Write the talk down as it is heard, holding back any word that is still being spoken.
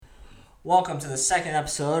Welcome to the second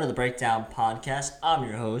episode of the Breakdown Podcast. I'm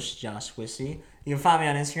your host, Josh Wissy. You can find me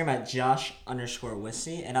on Instagram at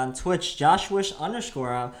Josh_Wissy and on Twitch,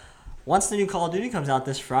 JoshWish_. Once the new Call of Duty comes out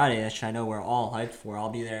this Friday, which I know we're all hyped for, I'll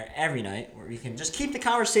be there every night where we can just keep the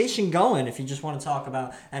conversation going. If you just want to talk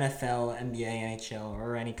about NFL, NBA, NHL,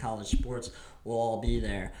 or any college sports, we'll all be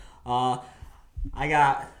there. I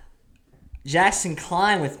got Jackson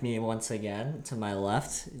Klein with me once again to my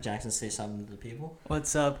left. Jackson, say something to the people.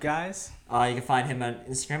 What's up, guys? You can find him on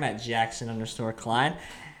Instagram at Jackson_Klein.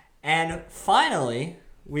 And finally,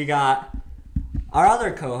 we got our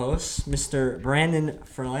other co-host, Mr. Brandon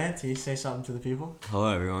Ferlanti. Say something to the people.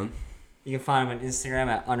 Hello, everyone. You can find him on Instagram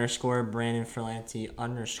at _Brandon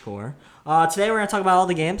Ferlanti_. Today we're going to talk about all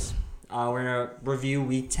the games. We're going to review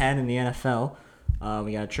Week 10 in the NFL.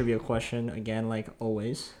 We got a trivia question again, like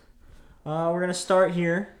always. We're going to start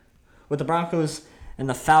here with the Broncos and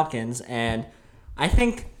the Falcons. And I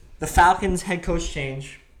think the Falcons head coach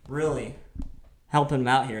change really helping them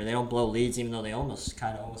out here. They don't blow leads, even though they almost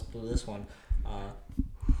blew this one.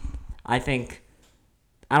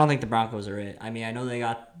 I don't think the Broncos are it. I mean, I know they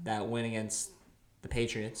got that win against the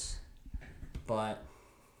Patriots, but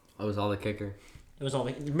I was all the kicker. it was all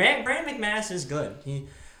Brandon McManus is good.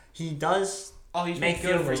 He does. Oh, he's make been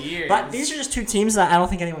good field for goals. years. But these are just two teams that I don't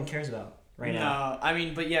think anyone cares about right now. No, I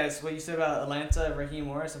mean, but yes, what you said about Atlanta, Raheem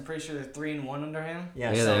Morris, I'm pretty sure they're 3-1 under him.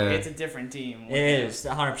 Yeah, Yeah, So they're- it's a different team. it is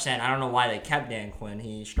 100%. I don't know why they kept Dan Quinn.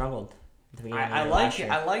 He struggled at the beginning of the I year like last it.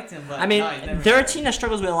 year. I liked him, but I mean, no, he's never they're a started. team that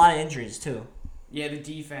struggles with a lot of injuries too. Yeah, the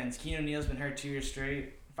defense. Keenan Neal's been hurt 2 years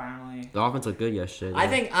straight. Finally. The offense looked good yesterday. I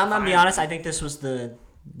think I'm gonna be Fine. honest. I think this was the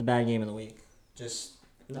bad game of the week. Just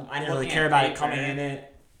I didn't really Looking care at about it paper, coming in it.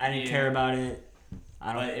 I didn't Yeah. care about it.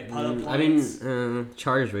 I But don't. it put up I mean, points.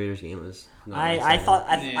 Chargers Raiders game was. Not I exciting.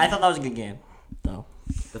 thought Yeah. I thought that was a good game, though.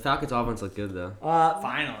 The Falcons' offense looked good though.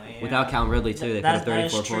 Finally. Yeah. Without Calvin Ridley too, they put That up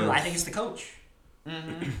 34 is true. points. I think it's the coach.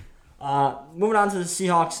 Mm-hmm. Moving on to the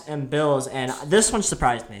Seahawks and Bills, and this one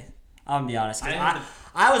surprised me. I'm gonna be honest. 'Cause I didn't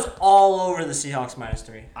I was all over the Seahawks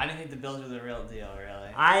 -3. I didn't think the Bills were the real deal,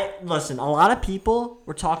 really. Listen. A lot of people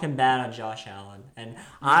were talking bad on Josh Allen, and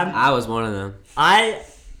I was one of them. I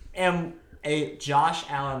am a Josh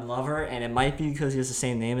Allen lover, and it might be because he has the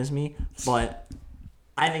same name as me, but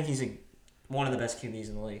I think he's one of the best QBs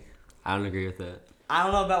in the league. I don't agree with that. I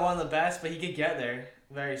don't know about one of the best, but he could get there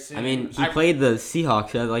very soon. I mean, he played the Seahawks,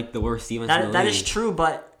 who had like the worst defense in the That league. is true,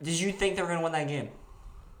 but did you think they were gonna win that game?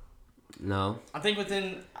 No. I think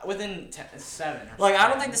within 7. Or Like, I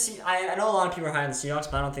don't something. think I know a lot of people are high on the Seahawks,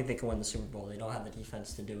 but I don't think they can win the Super Bowl. They don't have the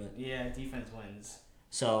defense to do it. Yeah, defense wins.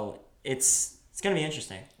 So it's gonna be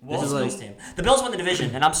interesting. Well, This is like- Bills team. The Bills won the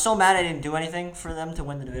division, and I'm so mad I didn't do anything for them to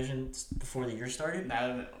win the division before the year started. That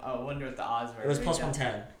would've been, I wonder what the odds were. It was Right plus now.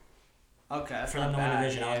 110 Okay, that's for them not to win the bad,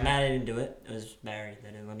 division. I was yeah. mad I didn't do it. It was Barry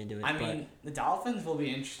that didn't let me do it. I but- mean, the Dolphins will be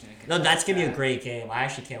interesting. no, that's gonna be a great game. I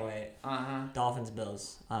actually can't wait. Uh-huh. Dolphins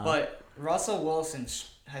Bills. But Russell Wilson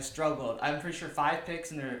has struggled. I'm pretty sure 5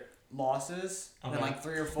 picks in their losses, and then Okay. like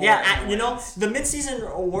 3 or 4. yeah, in you know, wins. the midseason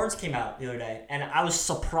awards came out the other day, and I was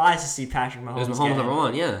surprised to see Patrick Mahomes. It was get Mahomes it. number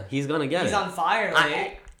one. Yeah, he's gonna get he's it. on fire I-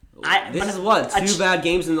 late. This but is what a two ch- bad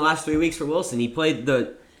games in the last 3 weeks for Wilson. He played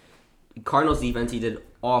the Cardinals defense. He did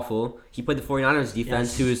awful. He played the 49ers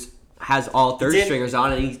defense, Yes. has all third did- stringers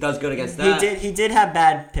on, and he does good against that. He did have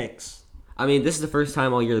bad picks. I mean, this is the first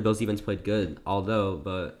time all year the Bills defense played good. Although,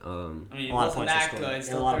 but I mean, A it lot of wasn't points were that scored. good. Yeah,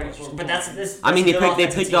 Still a lot of 34 points. But that's points. this. I mean, that's a good they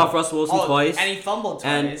offensive picked team. off Russell Wilson twice, and he fumbled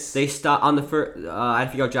and twice. they stopped on the first. I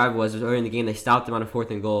forget what drive it was. It was early in the game. They stopped him on a 4th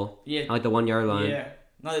and goal, yeah, on like the 1 yard line. yeah.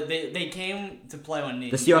 No, they came to play when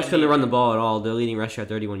The Seahawks couldn't run the ball at all. Their leading rusher at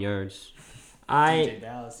 31 yards.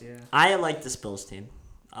 Dallas, yeah. I like this Bills team.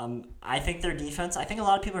 I think their defense. I think a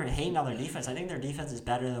lot of people are hating on their defense. I think their defense is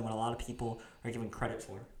better than what a lot of people are giving credit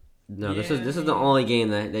for. No, this Yeah, is the only game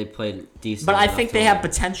that they played decent. But I enough think to they win. have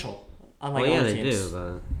potential. Unlike Well, yeah, other they teams.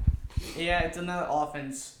 do. But Yeah, it's another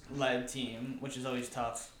offense-led team, which is always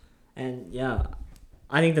tough. And yeah,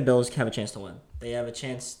 I think the Bills have a chance to win. They have a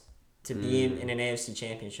chance to be in an AFC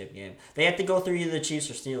Championship game. They have to go through either the Chiefs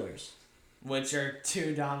or Steelers. Which are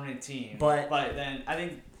 2 dominant teams. But- then I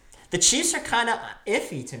think The Chiefs are kind of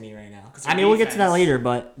iffy to me right now. 'Cause I their mean, we'll get to that defense. later,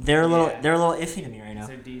 but they're a little Yeah. iffy to me right now. it's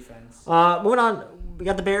their defense. Moving on, we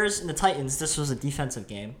got the Bears and the Titans. This was a defensive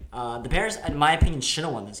game. The Bears, in my opinion, should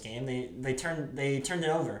have won this game. They turned it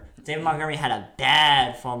over. David Montgomery had a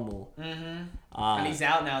bad fumble. Mm-hmm. Uh, And he's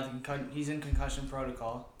out now. He's in concussion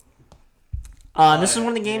protocol. This is one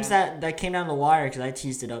of the games Yeah. that came down the wire because I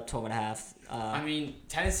teased it up 12.5. I mean,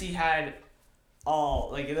 Tennessee had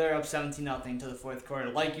they're up 17-0 to the fourth quarter.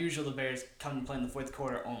 Like usual, the Bears come and play in the fourth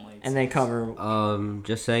quarter only. And they cover.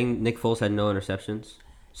 Just saying, Nick Foles had no interceptions,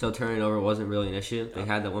 so turning over wasn't really an issue. They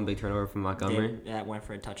had that one big turnover from Montgomery. That went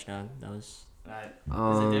for a touchdown. That was. That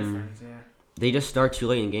is a difference, yeah. They just start too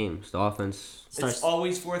late in games. The offense. It's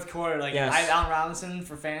always fourth quarter. Like, Yes. I have Allen Robinson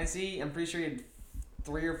for fantasy. I'm pretty sure he had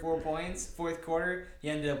 3 or 4 points. Fourth quarter, he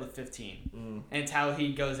ended up with 15. And it's how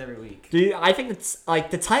he goes every week. I think it's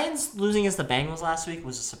like the Titans losing against the Bengals last week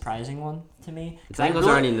was a surprising one to me. The Bengals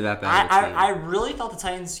aren't even that bad. I really thought the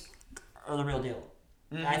Titans are the real deal.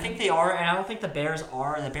 Mm-hmm. I think they are, and I don't think the Bears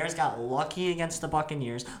are. The Bears got lucky against the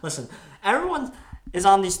Buccaneers. Listen, everyone is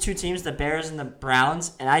on these two teams, the Bears and the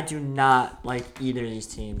Browns, and I do not like either of these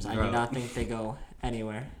teams. I do not think they go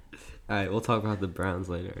anywhere. All right, we'll talk about the Browns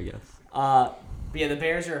later, I guess. But yeah, the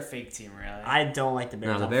Bears are a fake team, really. I don't like the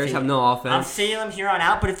Bears. No, the Bears have no offense. I'm fading them here on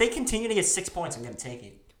out, but if they continue to get 6 points, I'm going to take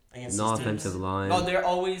it. Against No these offensive teams. line. No, they're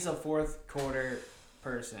always a fourth quarter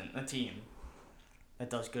a team that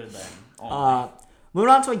does good then. Moving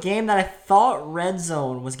on to a game that I thought Red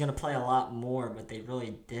Zone was going to play a lot more, but they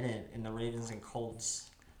really didn't in the Ravens and Colts.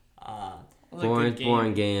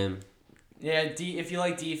 Boring game. Yeah, if you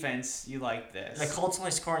like defense, you like this. The Colts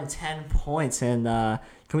only scoring 10 points, and can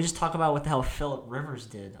we just talk about what the hell Phillip Rivers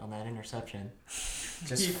did on that interception?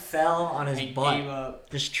 Just fell on his butt. Gave up.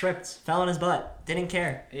 Just tripped. Fell on his butt. Didn't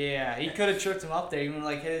care. Yeah, he could have tripped him up there, even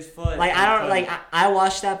hit his foot. Like I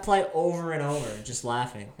watched that play over and over, just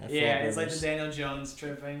laughing. At yeah, Phillip it's like Rivers. the Daniel Jones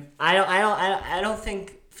tripping. I don't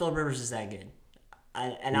think Phillip Rivers is that good.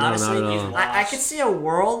 Honestly, not at all. I could see a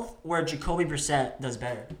world where Jacoby Brissett does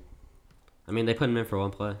better. I mean, they put him in for one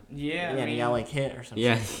play. Yeah, Yeah, he got hit or something.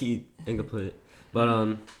 Yeah, he incomplete. But I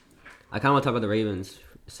kind of want to talk about the Ravens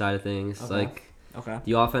side of things. Okay.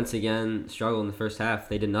 The offense again struggled in the first half.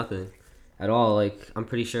 They did nothing at all. I'm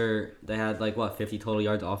pretty sure they had 50 total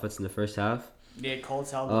yards of offense in the first half. Yeah,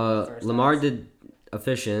 Colts held them in the first Lamar half. did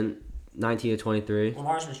efficient, 19 to 23.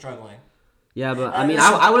 Lamar's been struggling. Yeah, but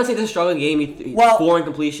I wouldn't say this is a struggling game. 4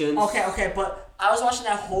 incompletions. Okay, but I was watching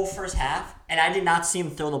that whole first half, and I did not see him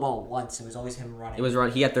throw the ball once. It was always him running. It was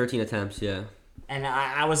run. He had 13 attempts. Yeah. And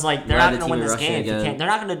I was like, they're Led not the going to win team in this rushing game. If you again. can't, they're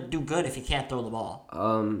not going to do good if you can't throw the ball.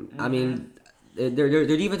 I mean, their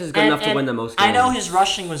defense is good enough to win the most games. I know his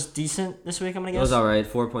rushing was decent this week, I'm going to It guess. was all right.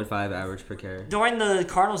 4.5 average per carry. During the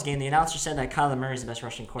Cardinals game, the announcer said that Kyler Murray is the best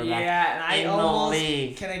rushing quarterback Yeah, and I in the almost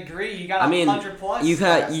league. can agree. You got 100 plus.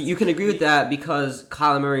 You can agree with that because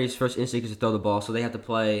Kyler Murray's first instinct is to throw the ball, so they have to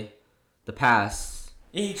play the pass.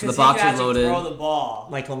 Because the box he is loaded. throw the ball.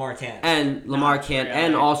 Like Lamar can't. And Lamar Not can't. really.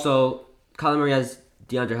 And also, Kyler Murray has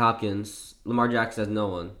DeAndre Hopkins. Lamar Jackson has no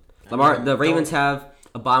one. The Ravens have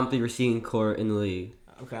a bottom 3 receiving core in the league.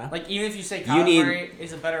 Okay. Like, even if you say Kyler Murray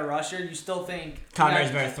is a better rusher, you still think Kyler Murray's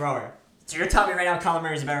a better thrower. So you're telling me right now Kyler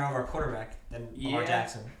Murray's a better over a quarterback than Lamar Yeah.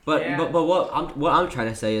 Jackson. But Yeah. but what I'm trying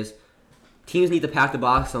to say is, teams need to pack the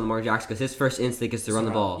box on Lamar Jackson because his first instinct is to run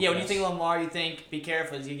the ball. Yeah, when you think Lamar, you think be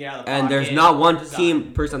careful as you get out of the And pocket. there's not one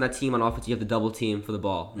Design. person on that team on offense you have to double team for the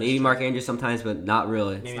ball. Maybe Mark Andrews sometimes, but not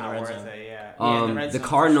really. Maybe It's the not red worth zone. it. Yeah. The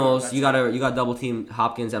Cardinals, you gotta double team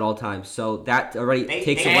Hopkins at all times. So that already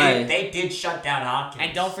takes away. They did shut down Hopkins.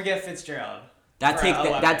 And don't forget Fitzgerald. That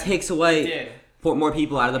takes They away did. more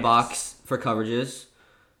people out of the Yes. box for coverages.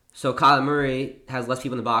 So Kyler Murray has less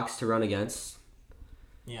people in the box to run against.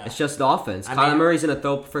 Yeah. It's just the offense. Kyler Murray's in a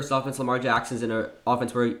throw first offense. Lamar Jackson's in an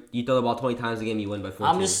offense where you throw the ball 20 times a game, you win by 14.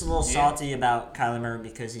 I'm just a little salty about Kyler Murray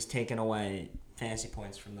because he's taken away fantasy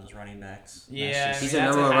points from those running backs. Yeah. He's That's a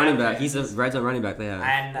number what one running back. happens. He's a red zone running back they have.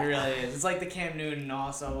 And It really is. It's like the Cam Newton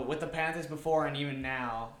also with the Panthers before and even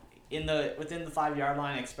now. Within the 5-yard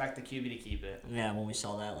line, expect the QB to keep it. yeah, when we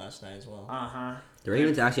saw that last night as well. The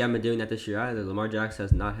Ravens actually haven't been doing that this year either. Lamar Jackson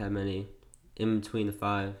has not had many in between the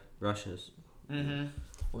 5 rushes. Mm-hmm.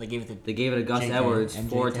 Well, they gave it to They gave it to Gus JK Edwards and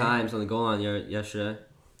 4 JK. times on the goal line yesterday.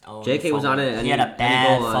 Oh, JK was on it. He had a any bad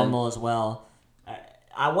goal line. fumble as well.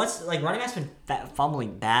 Running backs been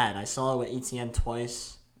fumbling bad. I saw it with ETN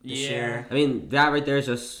twice this year. I mean, that right there is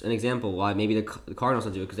just an example why maybe the Cardinals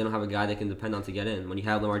don't do it because they don't have a guy they can depend on to get in. When you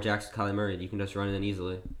have Lamar Jackson, Kyler Murray, you can just run it in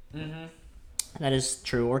easily. Mm-hmm. That is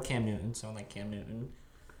true. Or Cam Newton. Someone like Cam Newton.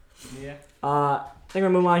 Yeah. I think we're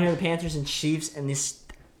moving on here to the Panthers and Chiefs, and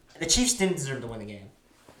the Chiefs didn't deserve to win the game.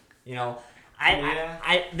 You know,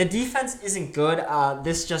 the defense isn't good.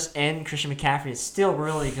 This just in, Christian McCaffrey is still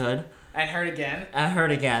really good. And hurt again. I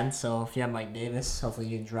heard again, so if you have Mike Davis, hopefully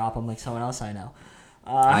you can drop him like someone else I know.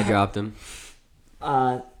 I dropped him.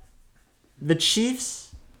 The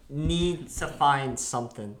Chiefs need to find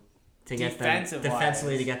something to get them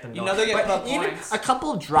defensively to get them going. You know they're getting But put even points. a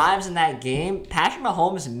couple drives in that game, Patrick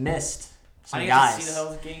Mahomes missed I didn't get to see the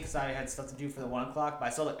Hills game because I had stuff to do for the 1 o'clock, but I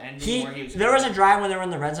saw the ending where he was. There was a drive when they were in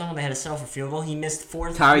the red zone when they had to settle for field goal. He missed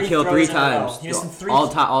Tyreek Hill 3 times. He missed them all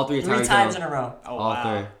three times in a row. Oh, all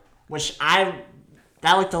wow. 3. Which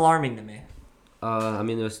that looked alarming to me. I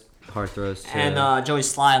mean, there's hard throws too. And Joey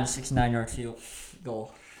Sly on the 69-yard field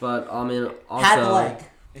goal. But I mean, also Had the leg.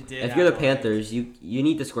 It did if you're the Panthers, you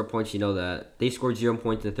need to score points. You know that they scored 0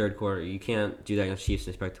 points in the third quarter. You can't do that against Chiefs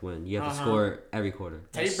and expect to win. You have to score every quarter.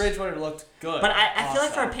 Teddy Bridgewater looked good. But I feel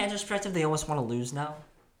like for a Panthers perspective, they almost want to lose now.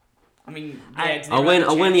 I mean,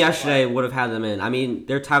 a win yesterday would have had them in. I mean,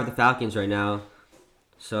 they're tied with the Falcons right now,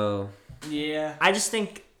 so yeah. I just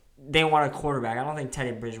think they want a quarterback. I don't think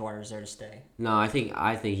Teddy Bridgewater is there to stay. No, I think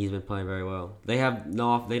he's been playing very well. They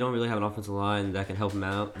don't really have an offensive line that can help him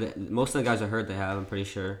out. Most of the guys are hurt. They have, I'm pretty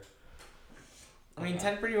sure. I mean,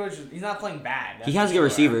 Teddy Bridgewater, he's not playing bad. He has good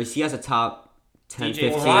receivers. He has a top 10,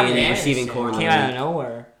 DJ 15 receiving core. Came out of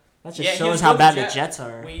nowhere. That just Yeah, he shows was how good bad with the Jets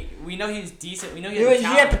are. We know he's decent. We know He has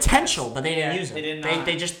had potential, but they didn't Yeah, use him. they did not.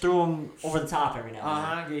 They just threw him over the top every now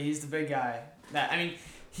and then. Yeah, he's the big guy.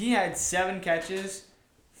 He had 9 catches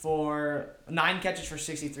for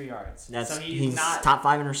 63 yards. That's so he's not top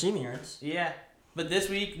 5 in receiving yards. Yeah, but this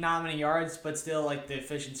week not many yards, but still like the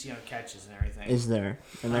efficiency on catches and everything. Is there,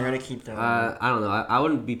 and they're gonna keep throwing. I don't know. I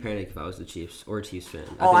wouldn't be panicked if I was the Chiefs or a Chiefs fan.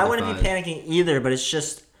 I wouldn't be panicking either, but it's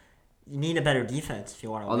just you need a better defense if you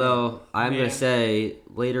want to win. Although I'm gonna say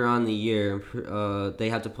later on in the year, they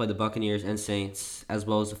have to play the Buccaneers and Saints as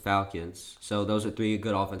well as the Falcons. So those are 3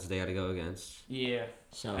 good offenses they got to go against. Yeah.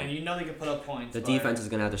 So and you know they can put up points. The defense is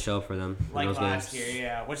gonna have to show up for them like in those last games. year,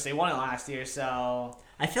 yeah, which they won it last year. So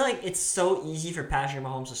I feel like it's so easy for Patrick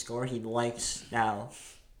Mahomes to score. He likes now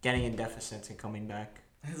getting in deficits and coming back.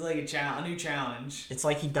 it's like a new challenge. It's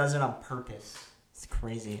like he does it on purpose. It's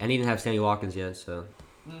crazy. And he didn't have Sammy Watkins yet, so.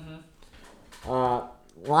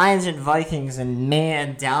 Lions and Vikings, and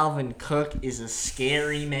man, Dalvin Cook is a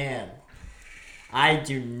scary man. I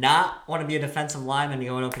do not want to be a defensive lineman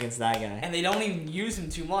going up against that guy. And they don't even use him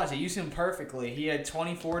too much. They use him perfectly. He had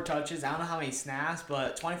 24 touches. I don't know how many snaps,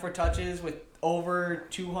 but 24 touches with over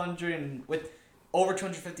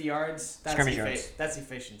 250 yards. Scrimmage yards. That's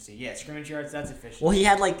efficiency. Yeah, scrimmage yards. That's efficiency. Well, he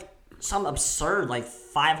had like some absurd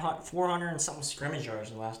 400 and something scrimmage yards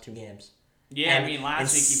in the last 2 games. Yeah, And- I mean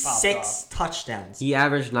last week he popped 6 off. touchdowns. He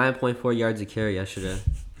averaged 9.4 yards a carry yesterday.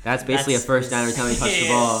 That's basically a first down every time he touched the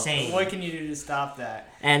Yeah, ball. insane. What can you do to stop that?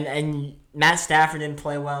 And Matt Stafford didn't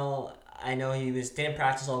play well. I know he didn't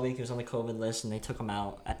practice all week. He was on the COVID list, and they took him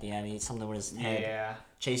out at the end. He had something with his head. Yeah.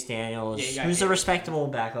 Chase Daniels, Yeah, he got who's a hit. respectable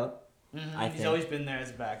backup. I He's think. always been there as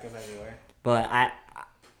a backup everywhere. But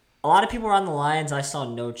a lot of people were on the Lions. I saw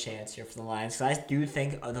no chance here for the Lions because I do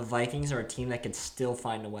think the Vikings are a team that could still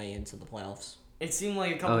find a way into the playoffs. It seemed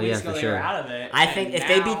like a couple Oh, weeks yeah, ago for they sure. were out of it. I and think if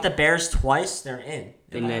they now- beat the Bears twice, they're in.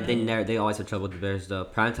 They always have trouble with the Bears though.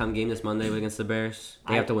 Primetime game this Monday against the Bears.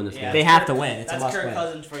 They have to win this Yeah, game. They have to win. It's a That's must Kirk win.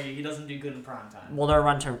 Cousins for you. He doesn't do good in prime time. Well, they're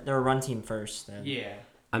a run team first. Then. Yeah.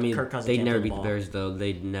 I mean, Kirk Cousins they'd can't never throw the beat the ball. Bears though.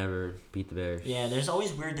 They'd never beat the Bears. Yeah, there's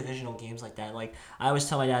always weird divisional games like that. Like I always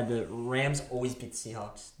tell my dad, the Rams always beat the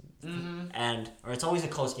Seahawks, or it's always a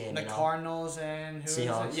close game. The you know? Cardinals and who is it?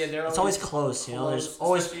 Seahawks. Yeah, they're it's always close. You know, close, there's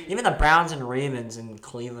always especially- even the Browns and Ravens in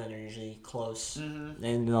Cleveland are usually close. Mm-hmm.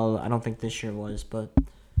 And I don't think this year was, but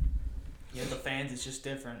Yeah, the fans, it's just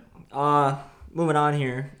different. moving on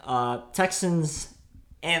here. Texans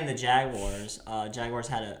and the Jaguars. Jaguars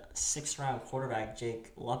had a 6th-round quarterback,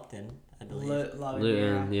 Jake Lupton, I believe.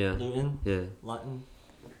 Luton, yeah. Luton. Yeah. Lutton.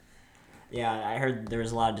 Yeah, I heard there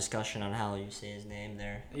was a lot of discussion on how you say his name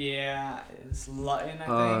there. Yeah, it's Lutton, I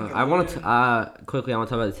think. I want to quickly. I want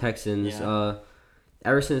to talk about the Texans. Yeah.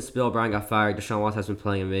 Ever since Bill O'Brien got fired, Deshaun Watson has been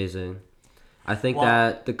playing amazing. I think Well-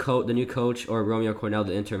 that the new coach, or Romeo Cornell,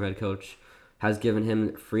 the interim head coach, has given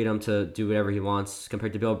him freedom to do whatever he wants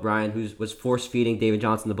compared to Bill O'Brien, who was force feeding David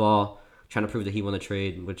Johnson the ball, trying to prove that he won the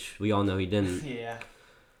trade, which we all know he didn't. Yeah.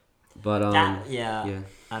 But yeah, yeah.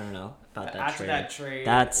 I don't know about that After trade. that trade,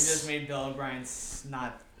 That's- it just made Bill O'Brien's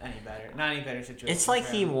not any better situation. It's like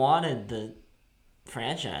for he him. wanted the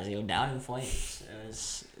franchise to go down in flames.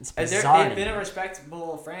 It's And bizarre. they've to been me. a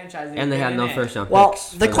respectable franchise. They've And they been had in no it. first round Well,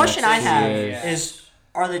 picks. the for question I next have years. is,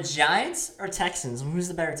 are the Giants or Texans, who's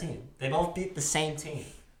the better team? They both beat the same team.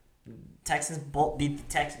 Texans both beat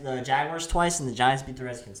the Jaguars twice, and the Giants beat the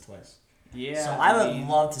Redskins twice. Yeah. So I would mean,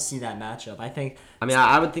 love to see that matchup. I think,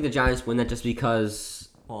 I would think the Giants win that just because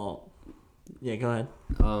well, yeah, go ahead.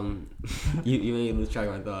 you made me lose track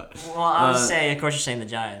of my thought. Well, I was saying, of course, you're saying the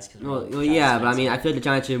Giants. 'Cause Well, Giants yeah, but I fans. mean, I feel like the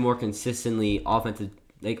Giants are a more consistently offensive,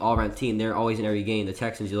 all around team. They're always in every game. The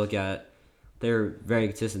Texans, you look at, they're very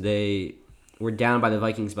consistent. They were down by the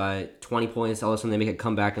Vikings by 20 points. All of a sudden, they make a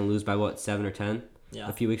comeback and lose by, 7 or 10 Yeah.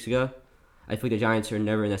 a few weeks ago. I feel like the Giants are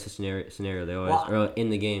never in that scenario. They always are in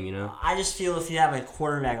the game, you know? I just feel if you have a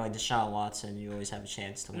quarterback like Deshaun Watson, you always have a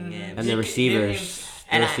chance to win games. And the receivers,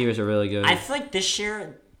 And are really good. I feel like this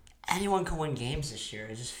year, anyone can win games this year.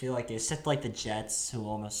 I just feel like except like the Jets, who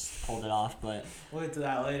almost pulled it off, but We'll get to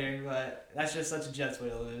that later, but that's just such a Jets way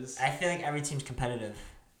to lose. I feel like every team's competitive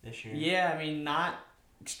this year. Yeah, I mean, not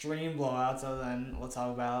extreme blowouts, other than we'll talk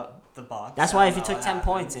about the Bucs. That's I why don't if you know took what 10 happens.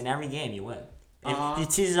 points in every game, you win. Uh-huh. If you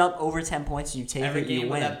tease it up over 10 points, you take Every it, you game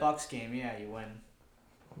with win. that Bucs game, yeah, you win.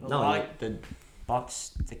 No, Like- the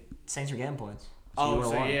Bucks, the Saints are getting points. So you oh,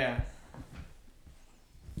 would've so won. yeah.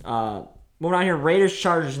 Moving on here, Raiders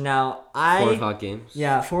Chargers now. 4 o'clock games.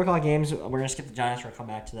 Yeah, 4 o'clock games. We're gonna skip the Giants. We're gonna come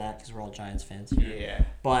back to that because we're all Giants fans here. Yeah.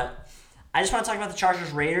 But I just want to talk about the Chargers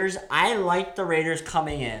Raiders. I like the Raiders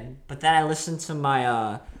coming in, but then I listened to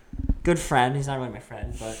my good friend. He's not really my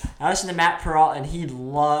friend, but I listened to Matt Peralt, and he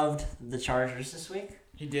loved the Chargers this week.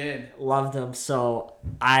 He did. Loved them. So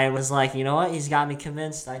I was like, you know what? He's got me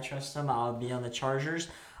convinced. I trust him. I'll be on the Chargers.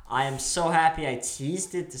 I am so happy I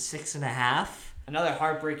teased it to 6.5 Another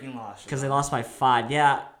heartbreaking loss. because they lost by 5.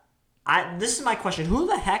 Yeah. This is my question. Who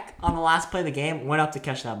the heck on the last play of the game went up to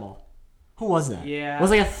catch that ball? Who was that? Yeah. It was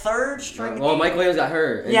like a third string. Well, Mike Williams got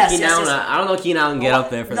hurt. And Yes, Keenan yes, Allen, yes. I don't know Keenan Allen can get up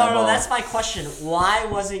there for that ball. No, that's my question. Why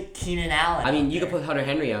wasn't Keenan Allen? I mean, up you there? could put Hunter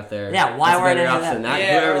Henry out there. Yeah, why That's a weren't better any of option them? than that.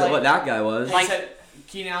 Yeah, Whoever like- what that guy was. Like I said,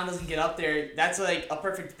 Keenan Allen doesn't get up there. That's like a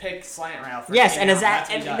perfect pick slant route for Yes, Keenan and is Allen. that That's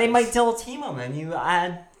what he and they does. might double team him, and you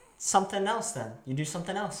add something else. Then you do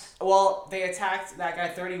something else. Well, they attacked that guy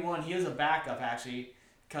 31. He was a backup actually,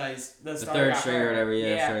 because the starter third got string or hurt. whatever,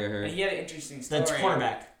 yeah, starter got hurt. And he had an interesting story. That's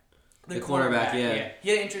cornerback. The cornerback, yeah. He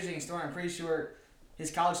had an interesting story. I'm pretty sure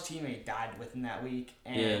his college teammate died within that week,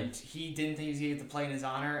 and he didn't think he was going to get to play in his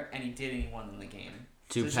honor, and he did, and he won in the game.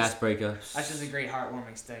 2 it's pass just- breakups. That's just a great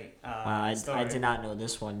heartwarming story. I did not know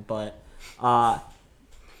this one, but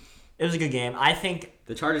it was a good game. I think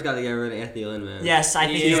The Chargers got to get rid of Anthony Lynn, man. yes, I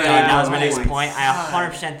think he's Yeah, done. That was my oh next my point. I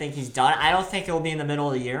God. 100% think he's done. I don't think it will be in the middle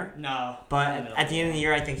of the year, No. but not in the at the end of the middle.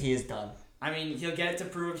 year, I think he is done. I mean, he'll get to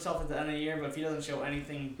prove himself at the end of the year, but if he doesn't show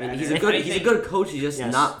anything I better, mean, he's a if good anything- coach. He's just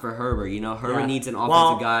Yes. not for Herbert. You know, Herbert Yeah. needs an offensive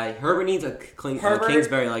Well, guy. Herbert needs a Herbert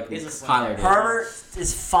Kingsbury like is a Kyler slinger. did. Herbert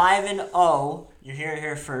is 5-0. You hear it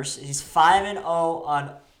here first. He's 5-0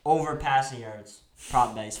 on over passing yards.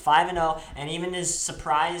 Prop bet. He's 5-0, and even his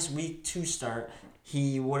surprise week 2 start,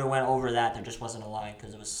 he would have went over that. There just wasn't a line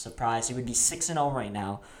because it was a surprise. He would be 6-0 right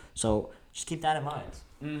now. So just keep that in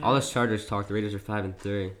mind. All this Chargers talk. The Raiders are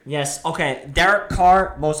 5-3. Yes. Okay. Derek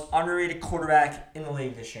Carr, most underrated quarterback in the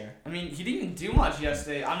league this year. I mean, he didn't even do much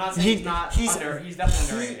yesterday. I'm not saying he's not he's he's definitely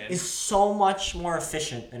He underrated. is so much more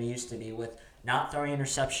efficient than he used to be with not throwing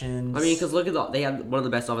interceptions. I mean, because look at they have one of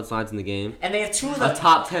the best offensive lines in the game. and they have two of A the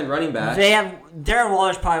top 10 running back. They have Darren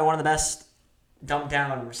Waller's probably one of the best dump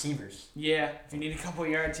down receivers. Yeah, if you need a couple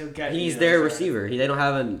yards, he'll get. He's you their those receiver. They don't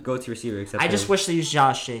have a go-to receiver except I just him. wish they used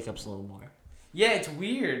Josh Jacobs a little more. yards. Yeah, it's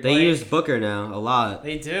weird. They like, use Booker now a lot.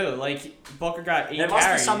 They do. Like Booker got 8 There must be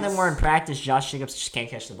carries. something where in practice Josh Jacobs just can't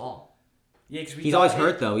catch the ball. Yeah, because He's always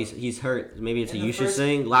hurt though. He's hurt. Maybe it's a In the usage first-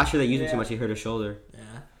 thing. Last year they used him too Yeah. much. He hurt his shoulder. Yeah.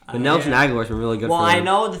 But Nelson Aguilar's been really good Well, for I them.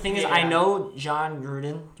 know the thing is I Yeah. know John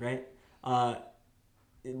Gruden, right?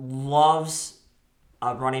 Loves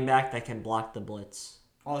a running back that can block the blitz.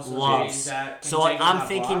 Also, Loves. can So like, Jacobs I'm not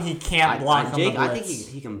thinking block? he can't block on the Jake, blitz. I think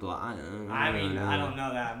he can block. I mean, I don't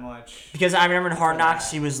know that much. Because I remember in Hard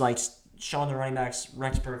Knocks, he was like showing the running backs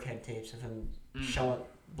Rex Burkhead tapes of him showing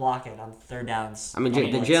blocking on third downs. I mean, on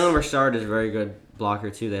the the blitz. Jalen Richard is a very good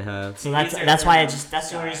blocker too. They have, So He's their that's why I third just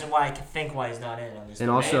that's the only guy. reason why I can think why he's not in. On this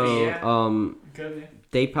and list. also Maybe, yeah. Could be.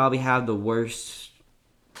 they probably have the worst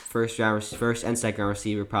first and second round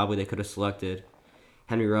receiver probably they could have selected.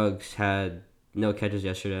 Henry Ruggs had no catches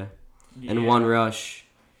yesterday and Yeah. one rush.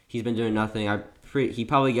 He's been doing nothing. He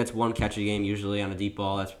probably gets one catch a game usually on a deep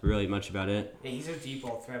ball. That's really much about it. Yeah, he's a deep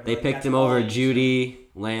ball threat. but, They like, picked that's him all over he should- Judy,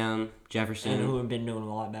 Lamb, and Jefferson. who have been doing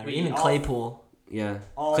a lot better. Wait, Even all- Claypool. Yeah,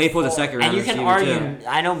 all Claypool's a four. second And round you can receiver argue. too.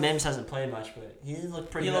 I know Mims hasn't played much, but he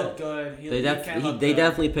looked pretty He good. looked good. They look they good.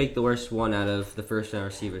 definitely picked the worst one out of the first round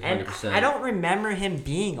receivers, And 100%. I don't remember him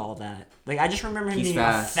being all that. Like I just remember him He's being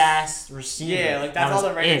fast. a fast receiver. Yeah, like, That that's all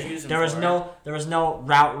was the Raiders it. use him There was for. there was no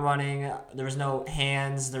route running. There was no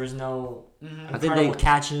hands. There was no Mhm. I think incredible they-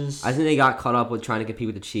 catches. I think they got caught up with trying to compete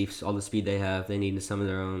with the Chiefs. All the speed they have, they need some of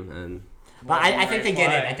their own. And But I think they Great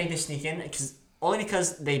get in. play. I think they sneak in only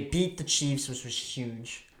because they beat the Chiefs, which was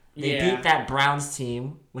huge. They Yeah. beat that Browns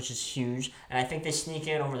team, which is huge, and I think they sneak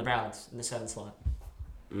in over the Browns in the 7th slot.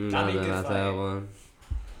 That'd be a not good about fight. that one.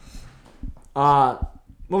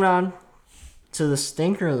 Moving on to the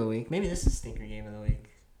stinker of the week. Maybe this is stinker game of the week.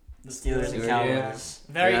 The Steelers and Steelers, Cowboys.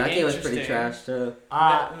 Very that game was interesting. pretty trash too.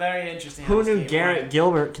 Very interesting. Who how this knew game Garrett went.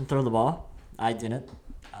 Gilbert can throw the ball? I didn't.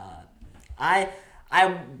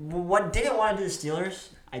 What didn't want to do the Steelers.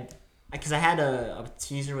 Because I had a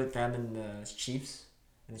teaser with them and the Chiefs,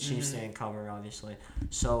 and the Chiefs didn't cover obviously.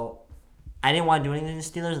 So I didn't want to do anything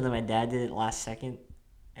to the Steelers, and then my dad did it last second,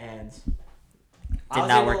 and did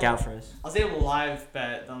not work out for us. I was able to live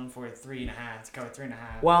bet them for 3.5 to cover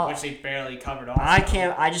 3.5. Well, which they barely covered. Also.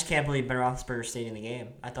 I just can't believe Ben Roethlisberger stayed in the game.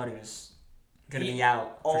 I thought he was gonna He be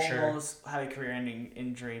out for sure. Almost had a career-ending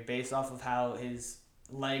injury based off of how his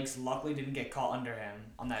legs luckily didn't get caught under him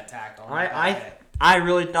on that tackle. I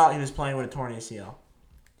really thought he was playing with a torn ACL.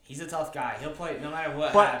 He's a tough guy. He'll play no matter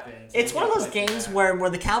what But happens. it's one of those He'll play games through where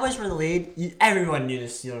the Cowboys were in the lead. Everyone knew the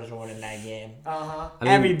Steelers were winning that game. that. Uh-huh. I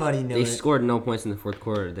mean, Everybody knew they it. scored no points in the fourth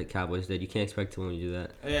quarter. The Cowboys did. You can't expect to win when you do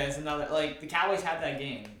that. Yeah, it's another the Cowboys had that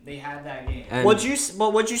game. They had that game. And Would you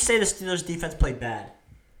say the Steelers defense played bad?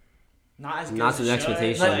 Not as good Not as to it the should,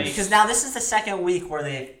 expectations. Like, because now this is the second week where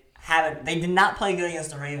they did not play good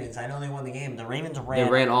against the Ravens. I know they won the game. The Ravens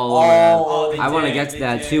ran all over them. Oh, they I want to did, get to they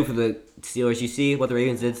that did. too for the Steelers. You see what the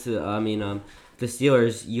Ravens did to the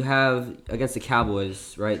Steelers. You have against the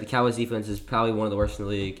Cowboys, right? The Cowboys defense is probably one of the worst in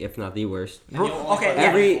the league, if not the worst. And you'll Okay,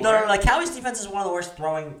 only yeah. play The Cowboys defense is one of the worst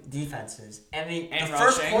throwing defenses. And the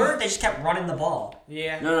first rushing. quarter, they just kept running the ball.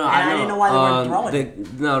 Yeah. No, And I didn't know why they weren't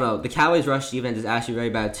throwing The Cowboys rush defense is actually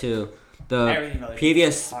very bad too. The Everything about it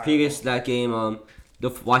is previous horrible. that game, the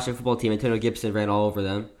Washington football team, Antonio Gibson ran all over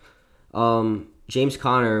them. James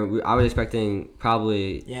Conner, I was expecting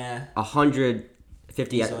probably Yeah.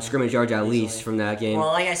 150 Easily. scrimmage yards at Easily. least from that game. Well,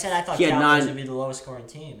 like I said, I thought He had Cowboys 9 would be the lowest scoring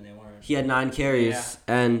team, and they weren't. He had 9 carries,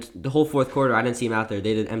 Yeah. and the whole fourth quarter, I didn't see him out there.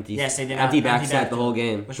 They did empty, Yes, they did empty empty back set the backfield, whole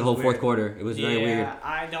game, which the was whole weird. fourth quarter. It was very weird. Yeah,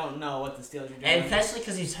 I don't know what the Steelers are doing. And especially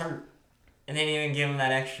because he's hurt. And they didn't even give him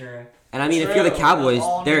that extra. And I mean, if True. you're the Cowboys, It was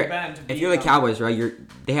all they're new Ben to if beat you're the them. Cowboys, right?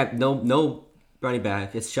 They have no running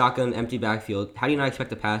back. It's shotgun, empty backfield. How do you not expect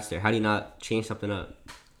to pass there? How do you not change something up?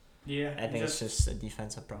 Yeah. I think it's just a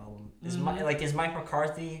defensive problem. Is Mhm. is Mike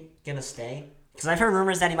McCarthy gonna stay? Because I've heard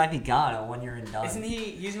rumors that he might be gone at 1 year and done. Isn't he?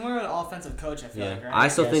 He's more of an offensive coach. I feel Yeah, like, right? I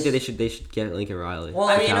still think Yes. that they should get Lincoln Riley. Well,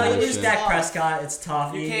 I mean, Cowboys you lose should. Dak Prescott. It's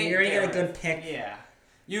tough. You can't You're gonna get a get good pick. Yeah.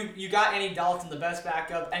 You got Andy Dalton, the best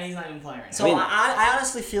backup, and he's not even playing right So I mean- I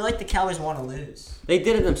honestly feel like the Cowboys want to lose. They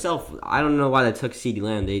did it themselves. I don't know why they took CeeDee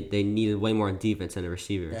Lamb. They needed way more on defense than a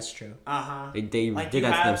receiver. That's true. now. Uh huh. They Like did you that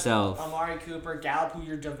to have themselves. Amari Cooper, Gallup, who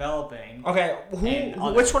you're developing. Okay, And which one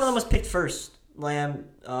of others. them was picked first? Lamb,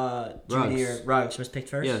 Judy, or Ruggs. Ruggs was picked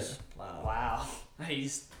first? Yes. Wow. Wow.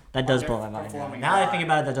 He's That does blow my mind. Now, Underperforming now that I guy. think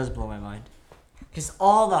about it, that does blow my mind. Because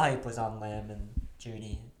all the hype was on Lamb and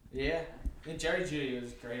Judy. yeah. And Jerry Judy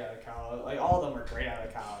was great out of college. Like all of them were great out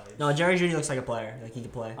of college. No, Jerry Judy looks like a player. Like he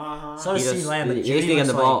could play. Uh huh. So does CeeDee Lamb, but He Judy needs to get looks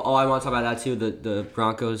the like... ball. Oh, I want to talk about that too. The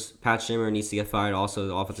Broncos, Pat Shimmer needs to get fired. Also,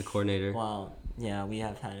 the offensive coordinator. Well, yeah, we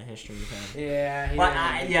have had a history with him. Yeah. he But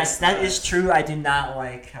didn't yes, get that is true. I do not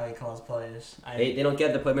like how he calls plays. They don't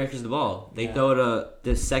get the playmakers the ball. They Yeah. throw to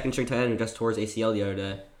the second string tight end who just tore his ACL the other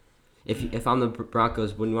day. If I'm the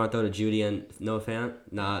Broncos, wouldn't you want to throw to Judy and Noah Fant?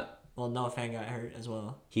 Not. Well, Noah Fan got hurt as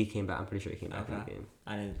well. He came back. I'm pretty sure he came back in the Okay. game.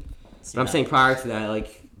 I didn't see But I'm that. saying prior to that,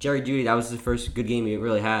 like Jerry Judy, that was the first good game he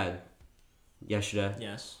really had yesterday.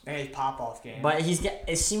 Yes. And his pop off game. But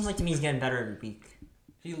it seems like to me he's getting better every week.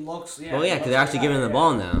 he looks. Yeah. Well, yeah, he because looks they're actually good giving him out the there.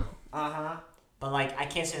 ball now. Uh huh. But like I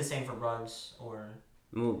can't say the same for Ruggs or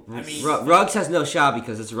Well, I mean- Ruggs has no shot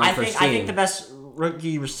because it's a run first team. I think the best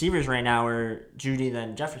rookie receivers right now are Judy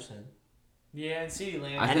then Jefferson. Yeah, and CeeDee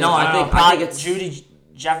Lamb. I And think- no, I think probably it's- Judy,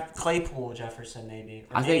 Claypool, Jefferson maybe.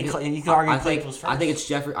 Or I think you could argue I think Claypool's first. I think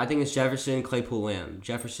it's Jefferson, Claypool, Lamb.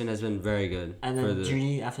 Jefferson has been very good. and for then the,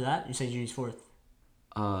 Judy after that. You say Judy's fourth.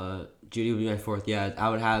 Judy would be my fourth. Yeah, I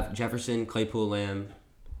would have Jefferson, Claypool, Lamb.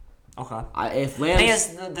 Okay. If The thing Lamb,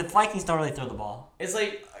 is, the Vikings don't really throw the ball. It's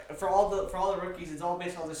like for all the rookies, it's all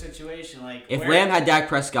based on the situation. Like if where- Lamb had Dak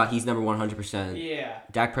Prescott, he's number 100%. Yeah.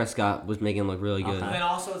 Dak Prescott was making him look really good. Okay. And then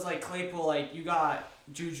also it's like Claypool, like you got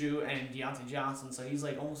Juju and Deontay Johnson, so he's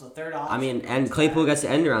like almost a third option. I mean, and Claypool gets the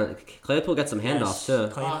end around. Claypool gets some handoffs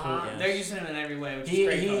too. Claypool, yes. They're using him in every way, which He, is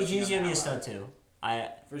great. he coaching he's on gonna be a that stud too. I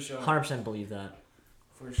for sure. 100% believe that.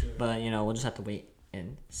 For sure. But we'll just have to wait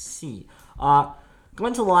and see.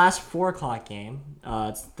 Going to the last 4:00 game.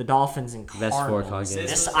 It's the Dolphins and Best Cardinals. 4:00 game.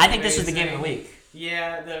 This was I think this was the game of the amazing. week.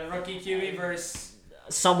 Yeah, the rookie QB versus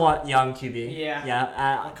Somewhat young QB. Yeah.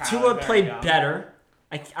 Yeah. Kyler Tua very played young. better.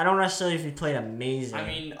 I don't necessarily if he played amazing. I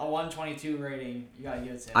mean, a 122 rating, you gotta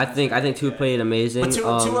give it to him. I think Tua played amazing. but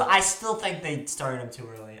Tua, I still think they started him too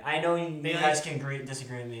early. I know you They guys can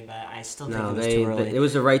disagree with me, but I still think No, it was too early. it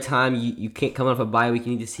was the right time. You can't come off a bye week.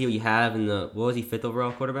 You need to see what you have in the what was he fifth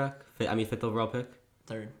overall quarterback? Fifth overall pick.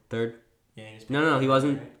 Third. Yeah, he was No, he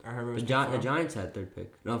wasn't. right? Or Herbert was The picked Giants had third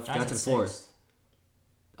pick. No, fourth. Giants had had fourth. sixth.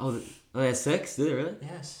 They had six. Did they really?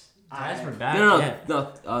 Yes. I- Giants were bad. No,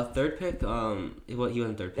 Yeah. third pick. He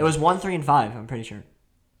wasn't third pick. It was 1, 3, and 5. I'm pretty sure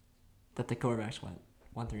that the quarterbacks went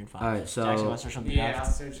 1, 3, and 5. All right, so Jackson wants to search something Yeah, out. I'll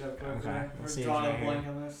search up quick. Okay, We're let's see if drawing it's a right blank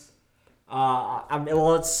here. on this.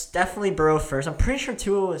 Well, it's definitely Burrow first. I'm pretty sure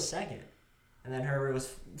Tua was second, and then Herbert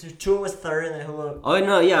was Tua was third, and then who? Oh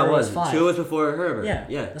no, yeah, it Herbert was was. five. Tua was before Herbert. Yeah,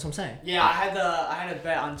 yeah. that's what I'm saying. Yeah, I had a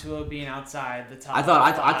bet on Tua being outside the top. I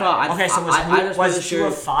thought. Okay, so was, I just wasn't Tua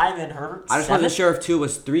sure. 5 and Herbert? I just 7? wasn't sure if Tua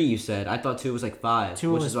was 3. You said. I thought Tua was like 5,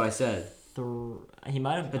 Tua which was is what I said. He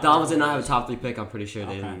might have. The Dolphins did not have a top 3 pick. I'm pretty sure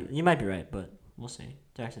they Okay. didn't. You might be right, but we'll see.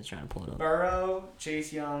 Jackson's trying to pull it up. Burrow,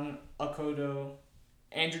 Chase Young, Akoto,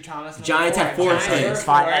 Andrew Thomas. number Giants four. had four, Giants so were it's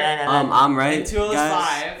 5. four. I'm right, And Tua was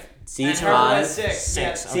guys. 5. See, and it's Herbert 5. was 6. Six,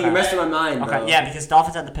 Yeah, See, okay. you're messing my mind, bro. Okay, yeah, because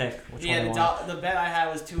Dolphins had the pick. Which Yeah, one they want. the bet I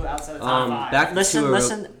had was Tua outside the top 5. Back to Listen, Tua.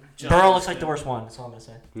 listen. Giants Burrow looks like did. the worst one. That's all I'm gonna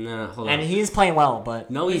say. No, hold And on. he's playing well,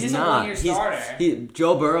 but No, he's He's a not. one-year starter.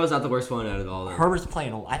 Joe Burrow's not the worst one out of all of them. Herbert's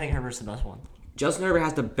playing. I think Herbert's the best one. Justin Herbert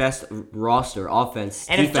has the best roster, offense,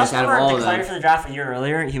 And if defense Justin out of Herbert all of declared them. for the draft a year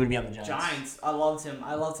earlier, he would be on the Giants. Giants. I loved him.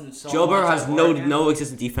 I loved him so much. Joe Burrow has at no Oregon. no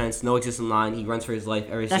existent defense, no existent line. He runs for his life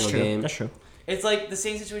every That's single true. game. That's true. It's like the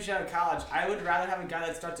same situation out of college. I would rather have a guy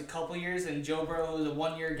that starts a couple years than Joe Burrow, who's a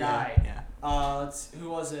 1-year guy. Yeah. Who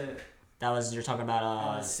was it? That was you're talking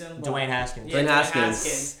about Simba. Dwayne Haskins. Yeah, Dwayne Dwayne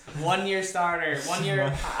Haskins. 1-year starter. 1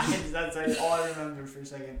 year. That's like all I remember for a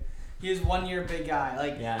second. He was 1 year big guy.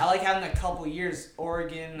 Like Yeah. I like having a couple years.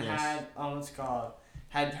 Oregon Yes. had what's it called?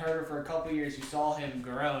 Had Herbert for a couple years. You saw him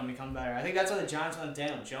grow and become better. I think that's why the Giants went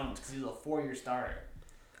Daniel Jones because he was a 4-year starter.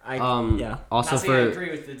 Yeah. Also Not saying I for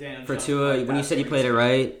agree with the Daniel for Jones, Tua, but when you that's said he what played it said.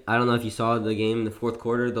 right, I don't know if you saw the game in the fourth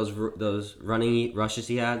quarter. Those running rushes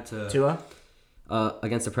he had to Tua.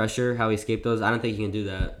 against the pressure, how he escaped those. I don't think he can do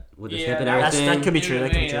that with his Yeah, hip and that's- everything. That could be true.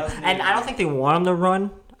 That could be Yeah, true. that was And me. I don't think they want him to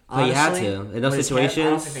run. But you had honestly. to. In those With his hip, I don't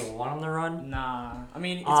situations- think they want him to run. Nah, I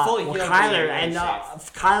mean it's fully well, healed. Kyler and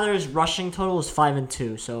Kyler's rushing total is 5 and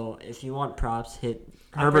 2. So if you want props, hit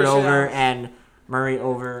I'm Herbert pretty sure over that- and Murray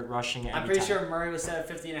over rushing. I'm every pretty time. sure Murray was set at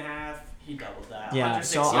 50.5. He doubled that. Yeah,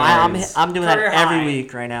 106 so yards. I'm doing that Career every high.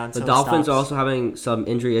 week right now. The Until Dolphins it are stops. also having some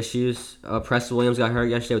injury issues. Preston Williams got hurt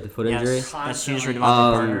yesterday with the foot injury. Yes, that's huge for Constantly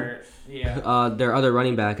Devontae Um, Parker. Yeah. Their other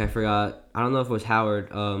running back, I forgot. I don't know if it was Howard.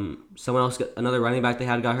 Someone else, another running back they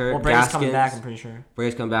had got hurt. Well, Brady's Gaskins. coming back. I'm pretty sure.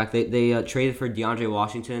 Brady's coming back. They traded for DeAndre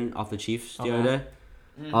Washington off the Chiefs the Okay. other day.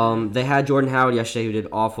 Mm-hmm. They had Jordan Howard yesterday who did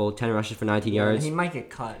awful, 10 rushes for 19 yards. He might get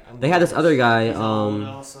cut. They had this other guy, He's old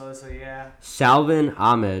also, so yeah. Salvin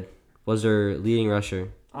Ahmed was their leading rusher.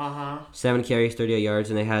 7 carries, 38 yards,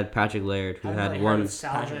 and they had Patrick Laird who I've had really one. heard of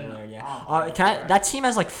Salvin. Patrick Laird, yeah. Ahmed. That team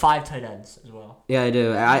has like 5 tight ends as well. Yeah, I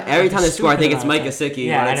do. Every time they score, I think it's Mike Gesicki,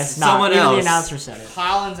 Yeah, but and it's it's not. someone Even else. the announcer said it.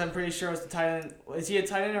 Hollins, I'm pretty sure was the tight end. Is he a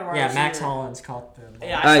tight end or wide Yeah, receiver? Max Hollins caught them.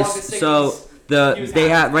 Yeah, All right, I saw Gesicki's- so he was they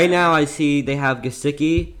half have right tight now. end. I see they have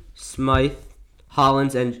Gesicki, Smythe,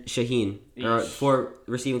 Hollins, and Shaheen. There are Eesh. 4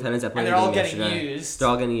 receiving tight ends that played And the they're all game getting yesterday. used. They're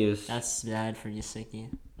all getting used. That's bad for Yasicki.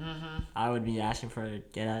 Mm-hmm. I would be asking for a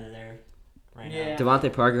get out of there right Yeah.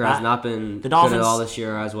 Devontae Parker has Uh, not been the good at Dolphins- all this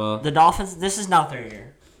year as well. now. The Dolphins. This is not their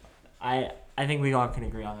year. I think we all can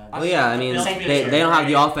agree on that. Oh yeah, I mean Bills they don't have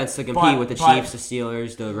the offense to compete But- with the but- Chiefs, the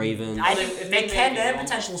Steelers, the Ravens. I Well, think if they they can. make They it, have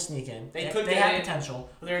potential to sneak in. They could They get have in. potential.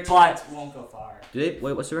 Their But- teams won't go far.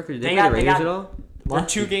 What's the record? Did they They play got- the they Raiders got- at all? They're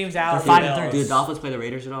 2 games out. They're of 5 the and Bills. three. Do the Dolphins play the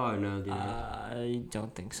Raiders at all, or no? Do they? I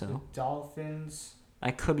don't think so. Dolphins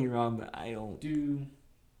I could be wrong, but I don't. do.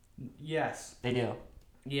 Yes. They do.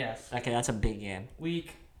 Yes. Okay, that's a big game.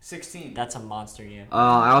 Week 16. That's a monster game.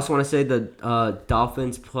 I also want to say the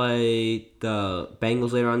Dolphins play the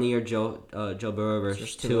Bengals later on in the year. Joe Burrow versus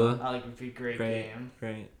Versus Tua. I like it would be a great Great. game.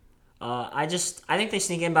 Great. I think they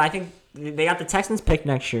sneak in, but I think they got the Texans pick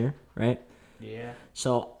next year, right? Yeah.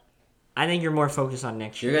 So, I think you're more focused on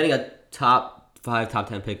next You're year. getting a top 5, top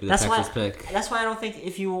 10 pick with the That's Texans why. pick. That's why I don't think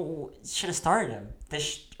if you should have started him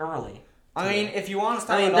this early. I mean, if you want to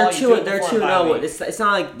start I mean, with all, you do it they're before 2-0. bye week. It's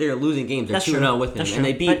not like they're losing games. They're That's 2-0 true. with him, That's and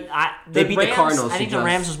true. they beat. But they beat the Rams, Cardinals I think to the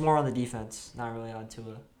Rams just- was more on the defense, not really on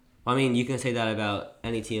Tua. I mean, you can say that about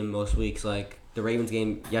any team most weeks. Like the Ravens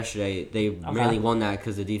game yesterday, they really won that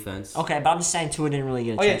because of the defense. Okay, but I'm just saying Tua didn't really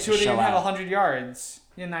get a Oh yeah, chance Tua to show didn't have out. 100 yards.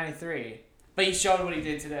 He had 93. But he showed what he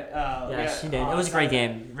did today. Yes, he did. It was a great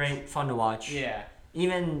game. Great, fun to watch. Yeah.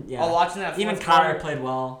 Even Oh, watching that. Even fourth Connor quarter- played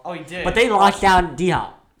well. Oh, he did. But they locked down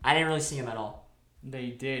D-Hop. I didn't really see him at all. They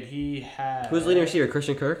did. He had. Who's the leading receiver?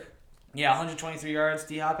 Christian Kirk? Yeah, 123 yards.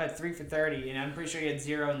 D-Hop had 3 for 30, and I'm pretty sure he had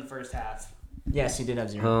 0 in the first half. Yes, he did have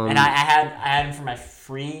 0. Um, And I had him for my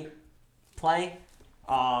free play.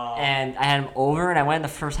 Oh. And I had him over, and I went in the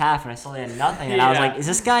first half, and I saw they had nothing. And I was Yeah. like, is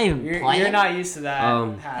this guy even playing? You're not used to that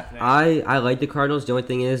happening. I like the Cardinals. The only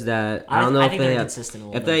thing is that I don't know I if think they they're have, consistent a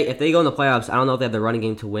little if bit. they go in the playoffs. I don't know if they have the running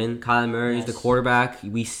game to win. Kyler Murray's the Yes. quarterback.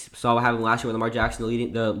 We saw what happened last year with Lamar Jackson,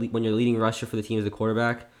 when your leading rusher for the team is the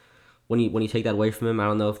quarterback. When you take that away from him, I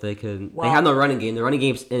don't know if they could. Well- they have no running game. The running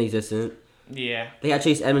game's inexistent. Yeah. They had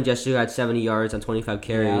Chase Edmonds yesterday, who had 70 yards on 25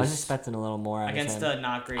 carries. Yeah, I was expecting a little more out Against of him. the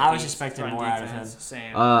not great. I was Chiefs expecting run more out of defense. him.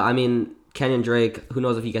 Same. I mean, Kenyon Drake. Who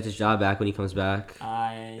knows if he gets his job back when he comes back?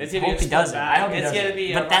 I It's gonna be hope a he doesn't. split back. I hope he It's doesn't. gonna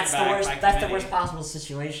be a But that's the running back worst. by That's the committee. worst possible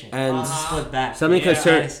situation. And It's a split back. something Yeah.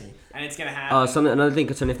 concern. Fantasy. And it's gonna happen. Another thing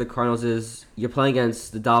concerning the Cardinals is you're playing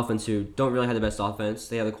against the Dolphins, who don't really have the best offense.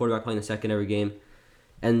 They have the quarterback playing the second every game,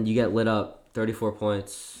 and you get lit up 34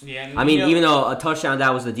 points. Yeah. I mean, even though a touchdown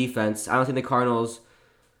that was the defense, I don't think the Cardinals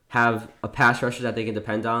have a pass rusher that they can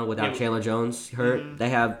depend on without Yeah. Chandler Jones hurt. Mhm. They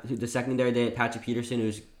have the secondary. They had Patrick Peterson,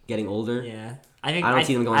 who's getting older. Yeah, I don't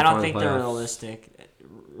see them going I don't far in think the they're playoffs. realistic.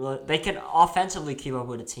 They can offensively keep up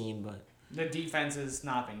with a team, but the defense has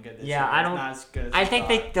not been good this Yeah, year. I It's don't- not as good as I we think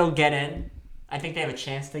thought. they'll get in. I think they have a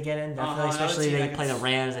chance to get in. Definitely, Another especially team they that play the can-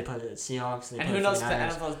 Rams, they play the Seahawks, they And play who the knows what the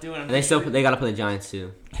 49ers. NFL's doing? And they got to play the Giants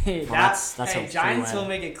too. that's a hey, free Giants win. will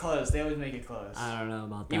make it close. They always make it close. I don't know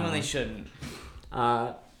about that. Even when they one. shouldn't.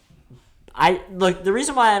 I look. The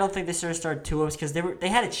reason why I don't think they should have started Tua is because they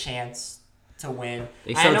had a chance to win.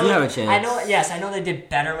 They I still know do have a that- chance. I know. Yes, I know they did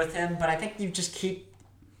better with him, but I think you just keep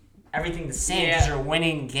everything the same because Yeah. you're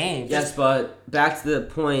winning games. Yes, but back to the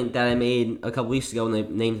point that I made a couple weeks ago when they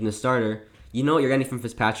named him the starter. You know what you're getting from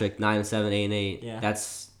Fitzpatrick, 9-7, 8-8. Yeah.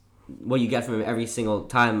 That's what you get from him every single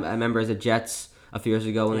time. I remember as the Jets a few years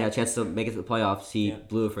ago when they had a chance to make it to the playoffs, he Yeah.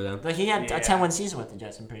 blew it for them. Like he had Yeah. a 10-win season with the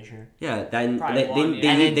Jets. I'm pretty sure. Yeah, Probably they won,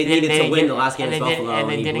 yeah. needed And to didn't win give- the last game and against they didn't- Buffalo, and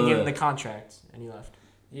they he didn't blew give him it. the contract, and he left.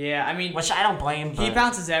 Yeah, I mean, Which I don't blame. he But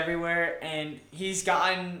bounces everywhere, and he's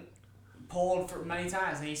gotten pulled for many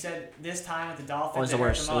times. And he said this time with the Dolphins, it was the hurt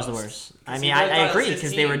worst. It was the most. worst. I 'Cause mean, he I really thought it was agree his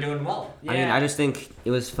because they were team. doing well. Yeah. I mean, I just think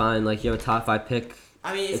it was fine. Like, you have a top 5 pick,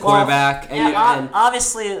 I mean, the it's quarterback, and, you, and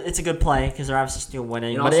obviously it's a good play because they're obviously still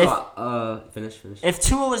winning. and But also, finish. if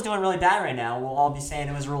Tua was doing really bad right now, we'll all be saying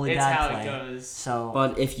it was a really It's bad how play. it goes. So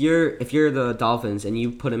But if you're the Dolphins and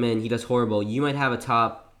you put him in, he does horrible. You might have a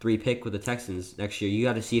top 3 pick with the Texans next year. You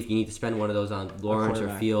got to see if you need to spend one of those on Lawrence or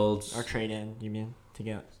quarterback. Fields. or trade in, you mean to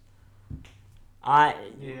get? Yeah.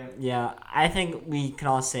 Yeah, I think we can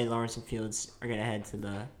all say Lawrence and Fields are gonna head to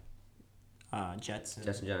the Jets.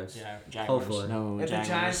 Jets and Giants. Jaguars. Hopefully. No, If the Jaguars.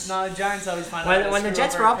 Giants, no, the Giants always find out. When they the screw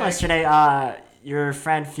Jets over were a up pick. yesterday, your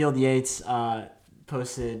friend Field Yates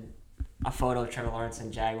posted a photo of Trevor Lawrence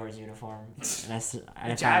in Jaguars uniform. And I The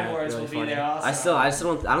found it Jaguars really will be funny. there also. I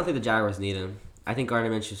don't think the Jaguars need him. I think Gardner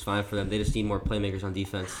Minshew's fine for them. They just need more playmakers on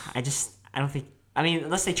defense. I don't think. I mean,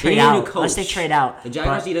 unless they trade need a new out. Unless they coach. trade out. The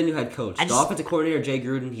Jaguars but need a new head coach. I The just- offensive coordinator Jay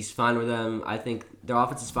Gruden, he's fine with them. I think their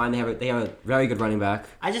offense is fine. They have a very good running back.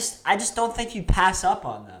 I just don't think you pass up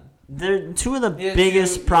on them. They're two of the Yeah,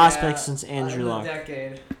 biggest two- prospects yeah, since Andrew of the Luck,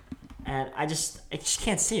 decade. and I just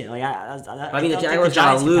can't see it. Like I I mean, the don't think Jaguars Giants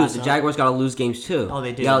gotta can lose. pass The up. Jaguars gotta lose games too. Oh,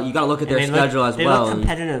 they do. You gotta look at And their they schedule as well. They look and-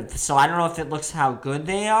 competitive, so I don't know if it looks how good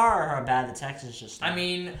they are or how bad the Texans just. I are.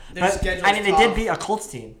 mean, their but schedule's I mean, they tough. did beat a Colts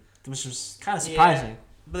team, which was kind of surprising.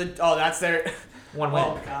 But that's their. One win.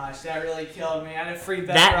 Oh gosh, that really killed me. I had a free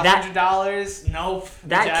bet That- for $100. Nope. The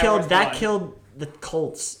Jaguars won. killed the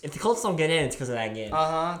Colts. If the Colts don't get in, it's because of that game.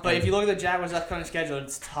 But if you look at the Jaguars' upcoming schedule,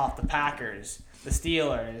 it's tough. The Packers, the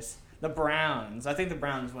Steelers, the Browns. I think the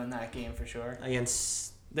Browns win that game for sure.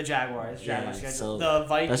 Against The Jaguars. Yeah, Jaguars schedule. so The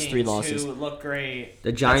Vikings, that's 3 losses. who look great.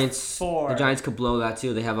 The Giants, four. the Giants could blow that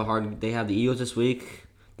too. They have the Eagles this week.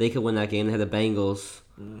 They could win that game. They have the Bengals,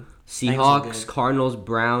 are Seahawks, good. Cardinals,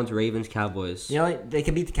 Browns, Ravens, Cowboys. you know, they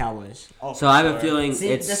could beat the Cowboys. Oh, So for I have a sure. feeling See,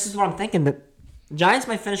 it's this is what I'm thinking. The Giants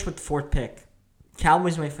might finish with the 4th pick.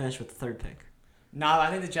 Cowboys might finish with the 3rd pick. No, I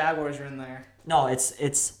think the Jaguars are in there. No, it's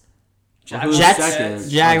who's Jets, second?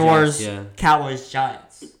 Jaguars, Yeah. Cowboys,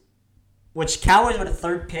 Giants. Which Cowboys with a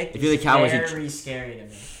 3rd pick If you're is the Cowboys, you very scary to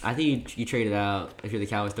me. I think you trade it out if you're the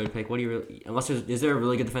Cowboys 3rd pick. What do you really, unless is there a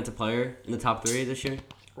really good defensive player in the top 3 this year?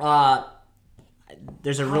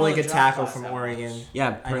 There's a I don't really know the good draft tackle class from that Oregon. much. Yeah,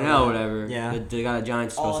 I don't Purnell know. or whatever. Yeah. They got a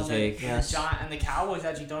Giants supposed to take. Yes. And the Cowboys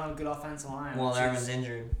actually don't have a good offensive line. Well, which everyone's is-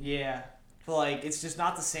 injured. Yeah. But like, it's just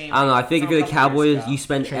not the same. I don't know. I think if from you're a the couple years Cowboys, ago. you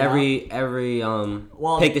spend True. every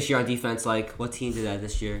Well, pick this year on defense. Like, what team did that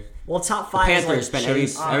this year? top The 5 is Panthers like spent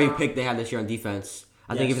Chase. every pick they had this year on defense.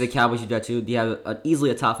 I think if Yes. the Cowboys do that too, you have easily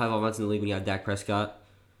a top 5 offense in the league when you have Dak Prescott.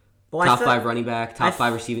 Well, Top 5 running back, top I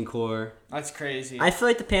 5 receiving core. That's crazy. I feel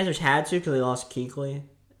like the Panthers had to because they lost Kuechly,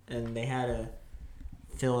 and they had to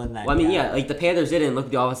fill in that. Well, I mean, gap. yeah, like the Panthers didn't look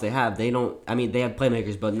at the offense they have. They don't. I mean, they have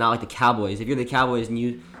playmakers, but not like the Cowboys. If you're the Cowboys and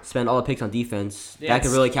you spend all the picks on defense, Yeah, that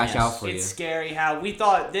could really cash yes. out for you. It's scary how we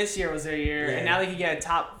thought this year was their year, Yeah. and now they could get a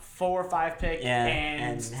top 4 or 5 pick, Yeah,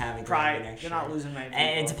 and and have it probably going next they're year. not losing many people.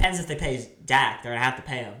 And it depends if they pay Dak. They're gonna have to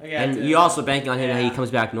pay him. Yeah, And dude. you also bank on him that he Yeah. comes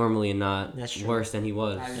back normally and not That's true. worse than he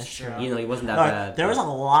was. That is That's true. true. You know, he wasn't that Look, bad. there was a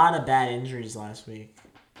but- lot of bad injuries last week,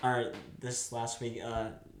 or this last week.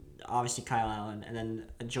 Obviously Kyle Allen, and then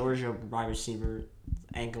a Georgia wide receiver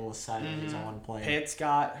ankle aside is on one play. Pitts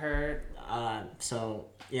got hurt. So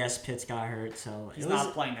yes, Pitts got hurt. So He's it was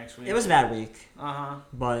not playing next week. it was a bad week, Uh-huh.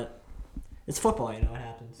 but it's football. You know what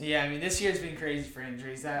happens. Yeah, I mean, this year's been crazy for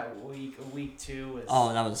injuries. That week 2 was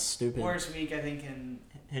Oh, that was stupid. worst week, I think, in...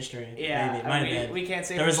 History. Yeah, Maybe. It I might mean, have been. we can't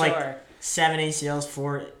say There for was, like, sure. 7 ACLs,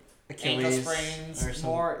 4 Ankle Achilles, or sprains,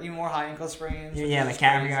 something. even more high ankle sprains. Yeah, which is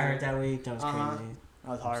McCaffrey got crazy. hurt that week. That was Uh-huh. crazy. That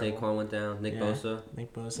was horrible. Saquon went down. Nick Yeah. Bosa.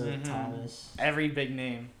 Nick Bosa, Mhm. Thomas. Every big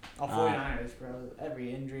name. All 49ers, bro.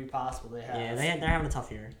 Every injury possible they have. Yeah, they're having a tough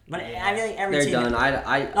year. But Yeah. I feel like every They're team.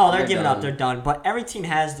 done. No, they're giving done. up. They're done. But every team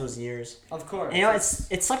has those years. Of course. And, you know,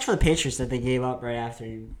 it sucks for the Patriots that they gave up right after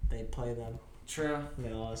they played them. True. They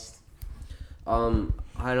lost.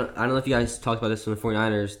 I don't know if you guys talked about this from the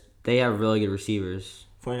 49ers. They have really good receivers.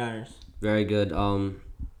 49ers. Very good.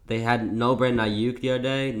 They had no Brandon Ayuk the other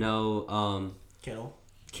day, no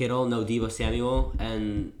Kittle, no Deebo Samuel,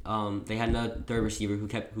 and they had another third receiver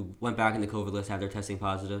who went back in the COVID list after testing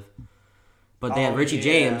positive. But they had Oh, Richie yeah.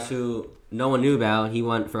 James, who no one knew about. He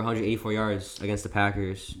went for 184 yards against the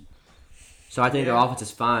Packers. So I think their Yeah. offense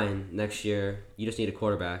is fine next year. You just need a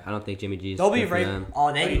quarterback. I don't think Jimmy G's They'll be good for right- them.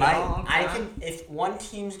 Oh, they Oh, you might. don't? I Okay. think if one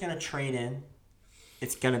team's going to trade in,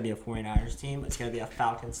 it's going to be a 49ers team. It's going to be a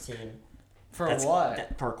Falcons team. For That's-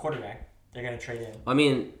 what? for a quarterback. They're going to trade in. I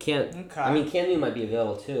mean, Okay. Cam Newton might be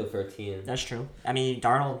available too for a team. That's true. I mean,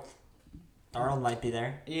 Darnold might be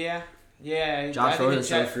there. Yeah. Yeah. Josh I think Rosen's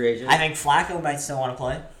still a free agent. I think Flacco might still want to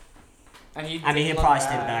play. And I mean, he'll probably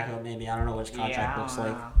stay the backup. Maybe I don't know which contract looks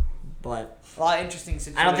like, but A lot of interesting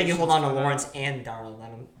situations. I don't think you hold on to going Lawrence and Darnold. I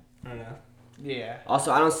don't know. Yeah.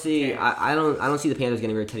 Also, I don't see. Yeah. I don't see the Panthers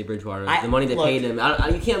getting rid of Teddy Bridgewater. I- The money they look- paid him.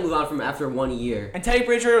 You can't move on from him after 1 year. And Teddy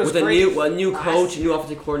Bridgewater was With great. a new last coach, a new year.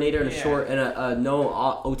 offensive coordinator, and a Yeah. short and a no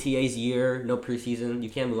OTAs year, no preseason. You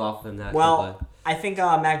can't move off of him that Well, quickly. I think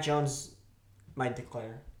Mac Jones might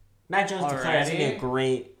declare. Mac Jones declared that's gonna be a Already?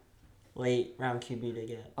 great late round QB to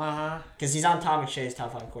get Uh-huh. because he's on Tom McShay's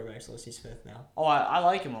top 5 quarterbacks list. He's 5th now, Oh, I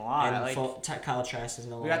like him a lot. and Like, Kyle Trask is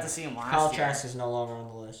no longer. we got to see him last Kyle year. Trask is no longer on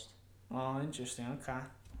the list. Oh, interesting. Okay.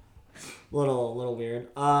 Little weird.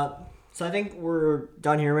 So I think we're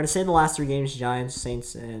done here. We're gonna say the last 3 games: Giants,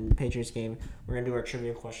 Saints, and Patriots game. We're gonna do our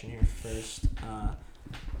trivia question here first.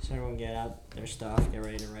 So everyone get out their stuff, get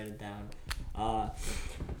ready to write it down.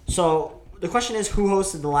 So the question is, who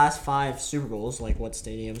hosted the last 5 Super Bowls? Like what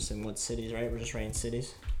stadiums and what cities? Right? We're just writing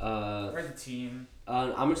cities. Where's the team?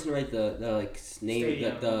 I'm just gonna write the like name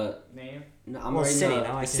Stadium. the Name? no, I'm Well, writing city, the, no,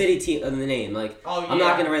 I the can- city team the name like Oh, I'm not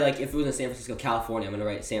yeah. gonna write like if it was in San Francisco, California. I'm gonna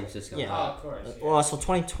write San Francisco. Yeah. Oh, of course. Yeah. Well, so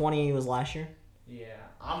 2020 was last year. Yeah.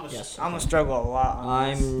 I'm gonna Yes, I'm gonna struggle a lot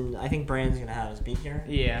on this. I think Brandon's gonna have his beat here,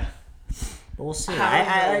 Yeah. but we'll see.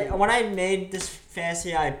 I don't know. When I made this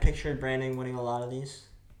fantasy, I pictured Brandon winning a lot of these,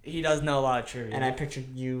 He does know a lot of trivia. and I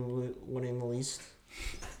pictured you winning the least.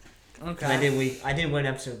 okay. 'Cause I did win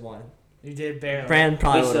episode 1. You did barely. Brandon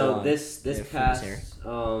probably Okay, would have so won. this if he was past here.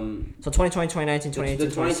 um So 2020, 2019, the 2018,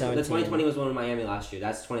 2020 2017. was one in Miami last year.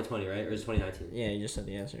 That's 2020, right? Or is it 2019? Yeah, you just said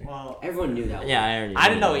the answer. Well, Everyone knew that one. Yeah, I already. I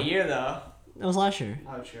didn't know what year though. It was last year.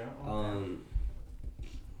 Oh, true.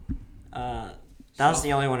 That was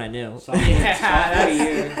the only one I knew. Sophomore, Yeah, sophomore that's-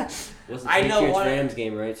 year was the I know Patriots one- Rams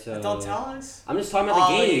game, right? So Don't tell us. I'm just talking about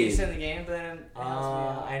the Oh, game. you said the game, but then. it has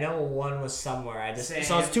to be I know one was somewhere. Same.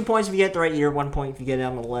 So it's 2 points if you get the right year, 1 point if you get it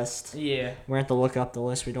on the list. Yeah. We're going to have to look up the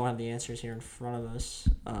list. We don't have the answers here in front of us,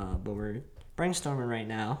 but we're brainstorming right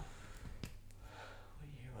now. What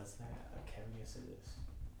year was that? Okay, let me guess it is.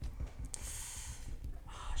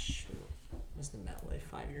 Oh, shoot. It was the MetLife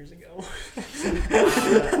 5 years ago. I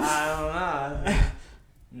don't know.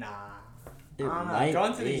 Nah. It I don't know. might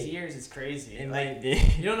Going through be. these years is crazy. It Like, might be.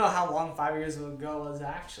 you don't know how long 5 years ago was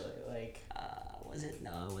actually. Like, Was it?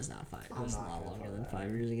 No, it was not 5. It I'm was a not lot gonna longer put than that.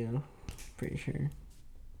 5 years ago. Pretty sure.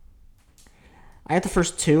 I got the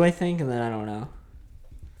first two, I think, and then I don't know.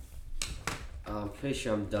 I'm pretty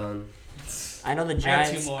sure I'm done. I know the I got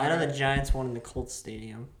Giants. two more. I know the Giants won in the Colts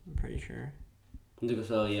Stadium. I'm pretty sure.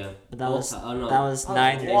 So yeah. But that was I don't know. that was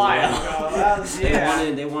 9 years wild. ago. That was,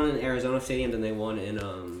 They won in Arizona Stadium, then they won in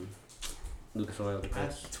Lucas Oil.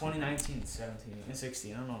 That's 2019, 17, and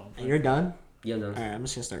 16. I don't know. You're done. Yeah, I'm done. All right, I'm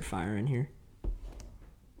just gonna start firing here.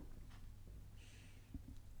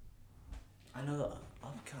 I know the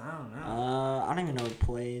I don't know. I don't even know who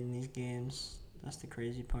played in these games. That's the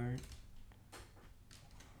crazy part.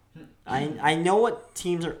 I know what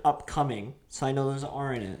teams are upcoming, so I know those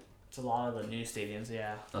are in it. It's a lot of the new stadiums,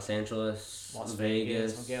 yeah. Los Angeles, Las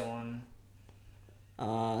Vegas. We'll get one.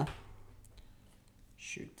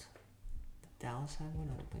 Shoot. Did Dallas have one?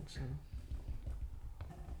 I don't think so.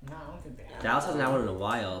 No, I don't think they have. Dallas hasn't had one in a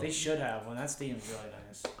while. They should have one. That stadium's really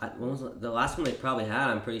nice. When was the last one they probably had?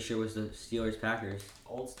 I'm pretty sure was the Steelers Packers.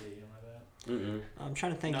 Old stadium, I bet. I'm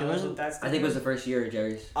trying to think. No, There was that's I think it was the first year of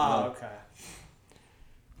Jerry's. Oh, okay.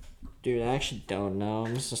 Dude, I actually don't know.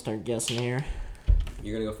 I'm just gonna start guessing here.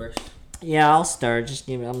 You're gonna go first. Yeah, I'll start. Just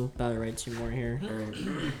give me. I'm about to write two more here. Alright.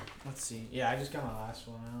 Let's see. Yeah, I just got my last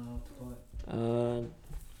one. I don't know what to put.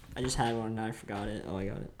 I just had one and I forgot it. Oh, I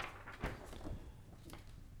got it.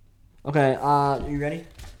 Okay. You ready,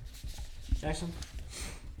 Jackson?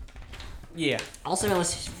 Yeah. I'll say my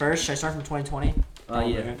list first. Should I start from 2020? Yeah.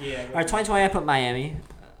 Okay. Yeah. All right, 2020. I put Miami.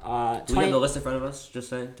 Do we have the list in front of us? Just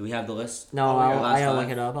saying. Do we have the list? No, Oh, we got I last gotta five? look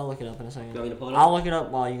it up. I'll look it up in a second. You want me to pull it up? I'll look it up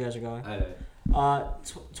while you guys are going. Alright.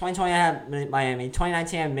 2020 I had Miami.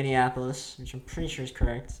 2019 I had Minneapolis, which I'm pretty sure is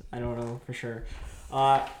correct. I don't know for sure.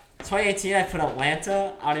 2018 I put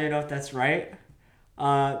Atlanta. I don't even know if that's right.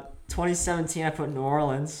 2017 I put New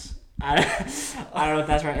Orleans. I don't know if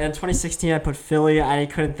that's right. And 2016 I put Philly. I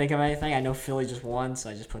couldn't think of anything. I know Philly just won, so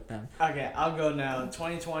I just put them. Okay, I'll go now.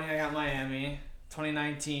 2020, I got Miami.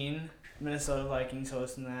 2019, Minnesota Vikings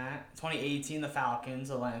hosting that. 2018, the Falcons,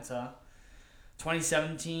 Atlanta.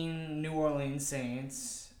 2017, New Orleans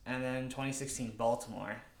Saints. And then 2016,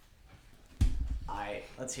 Baltimore. Alright,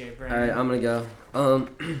 let's hear it, Brandon. Alright, I'm gonna go.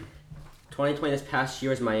 2020 this past year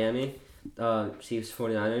was Miami, Chiefs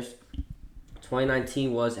 49ers.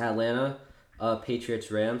 2019 was Atlanta,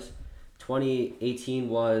 Patriots Rams. 2018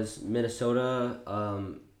 was Minnesota,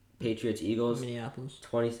 Patriots Eagles. Minneapolis.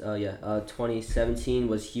 2017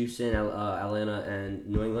 was Houston, Atlanta, and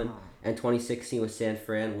New England. And 2016 was San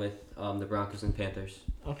Fran with the Broncos and Panthers.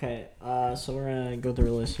 Okay, so we're gonna go through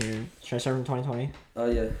the list here. Should I start from 2020? Oh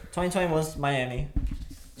yeah. 2020 was Miami,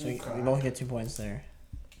 so we both get 2 points there.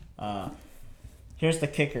 Here's the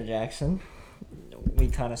kicker, Jackson. We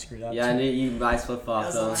kind of screwed up. Yeah, I knew you guys flip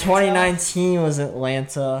flop though. 2019 was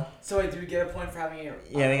Atlanta. So wait, do we get a point for having it?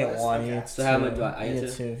 Yeah, we get one. You Okay. get So how two. much do I You get get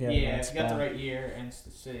two? two if you have Yeah, one if you got the spot. right year and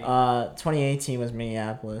the city. 2018 was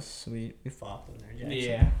Minneapolis. So we flopped them there,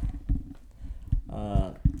 Jackson.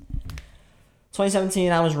 Yeah.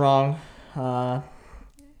 2017, I was wrong.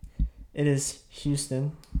 It is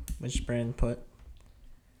Houston, which Brandon put.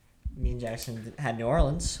 Me and Jackson had New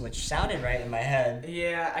Orleans, which sounded right in my head.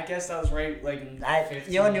 Yeah, I guess that was right, like in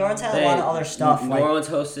 15. New Orleans had a lot of other stuff. New Like, Orleans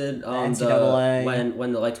hosted NCAA.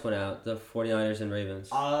 when the lights went out, the 49ers and Ravens.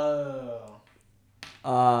 Oh.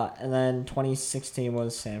 and then 2016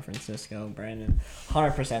 was San Francisco. Brandon,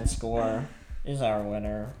 100% score is our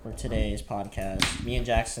winner for today's podcast. Me and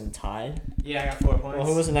Jackson tied. Yeah, I got 4 points. Well,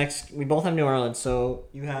 who was the next? We both have New Orleans, so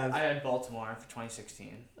you have I had Baltimore for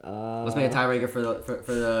 2016. Let's make a tiebreaker for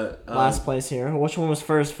the last place here. Which one was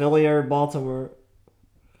first, Philly or Baltimore?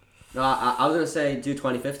 No, I was gonna say do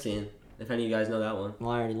 2015. If any of you guys know that one.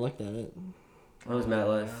 Well, I already looked at it. That was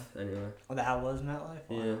MetLife anyway. Oh, that was MetLife?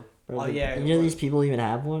 Wow. Yeah. Oh, yeah, it Any of was. these people even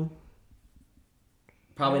have one?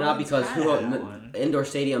 Probably New not Orleans because had one. indoor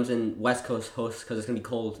stadiums in West Coast host because it's gonna be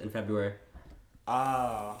cold in February.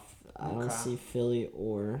 Oh. I don't Okay. see Philly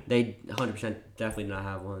or. They 100% definitely not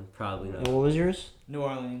have one. Probably And not. what was yours? New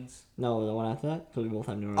Orleans. No, the one after that? Because we both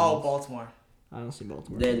have New Orleans. Oh, Baltimore. I don't see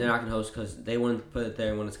Baltimore. They're not gonna host because they wouldn't put it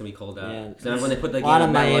there when it's gonna be cold out. Yeah, 'Cause then when they put the a game lot in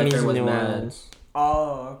of MetLife, Miami's in everyone's New mad. Orleans.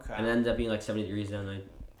 Oh, okay. And it ended up being like 70 degrees that night.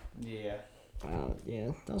 Yeah. Wow,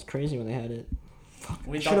 yeah, that was crazy when they had it.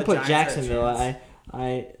 We I thought should have the put Giants had a Jacksonville. chance.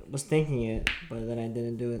 I was thinking it, but then I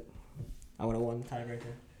didn't do it. I would have won the tiebreaker.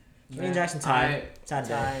 Me and Yeah. Jackson tied. Sad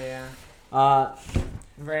day. Tie, yeah.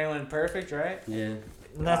 Brandon went perfect, right? Yeah.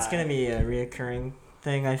 That's gonna be a reoccurring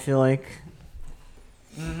thing. I feel like.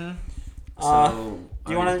 Mm-hmm.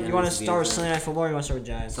 Do you want to start with Sunday Night Football or you want to start with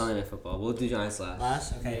Giants? Sunday Night Football. We'll do Giants last.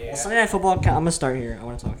 Last? Okay. Yeah. Well, Sunday Night Football, I'm going to start here. I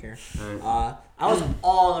want to talk here. Alright. I was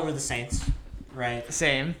all over the Saints, right?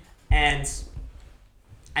 Same. And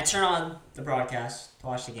I turn on the broadcast to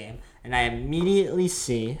watch the game. and I immediately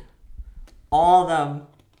see all of them,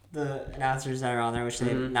 the announcers that are on there, which they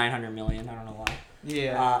have 900 million. I don't know why.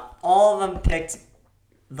 Yeah. All of them picked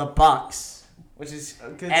the Bucks. Which is a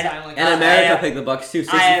good And- sign. Like And America picked the Bucks too,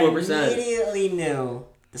 64%. I immediately knew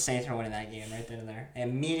the Saints were winning that game right then and there. I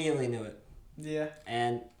immediately knew it. Yeah.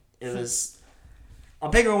 And it was a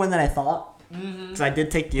bigger win than I thought. Because I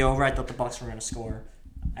did take the over. I thought the Bucks were going to score.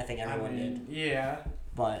 I think everyone did. Yeah.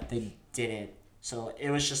 But they didn't. So it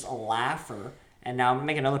was just a laugher. And now I'm going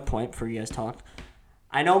to make another point before you guys talk.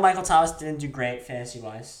 I know Michael Thomas didn't do great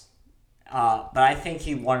fantasy-wise. But I think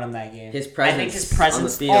he won him that game. His presence I think his presence on the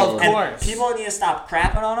field. Of course. And people need to stop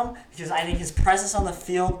crapping on him because I think his presence on the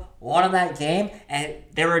field won him that game. And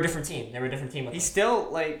they were a different team. With He's him. still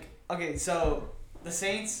like okay. So the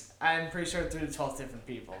Saints, I'm pretty sure threw to 12 different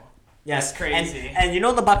people. Yes, That's crazy. And you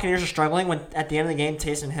know the Buccaneers are struggling when at the end of the game,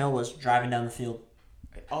 Taysom Hill was driving down the field.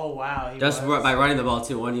 Oh wow. Just was. by running the ball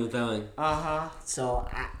too, what are you throwing? So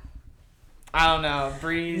I don't know.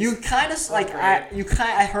 Breeze. you kind of like great.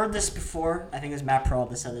 I heard this before. I think it was Matt Pearl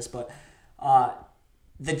that said this, but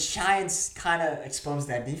the Giants kind of exposed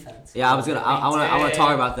that defense. Yeah, I was gonna. I want to did.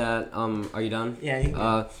 talk about that. Are you done? Yeah. You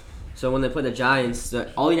can So when they played the Giants,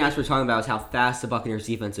 all you guys were talking about is how fast the Buccaneers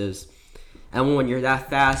defense is, and when you're that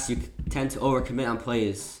fast, you tend to overcommit on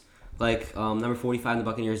plays. Like number 45 in the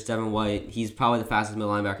Buccaneers, Devin White, he's probably the fastest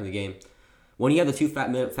middle linebacker in the game. When you have the two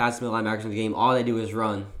fastest middle linebackers in the game, all they do is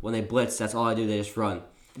run. When they blitz, that's all they do. They just run.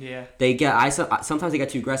 Yeah. They get. Sometimes they get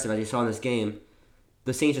too aggressive, as you saw in this game.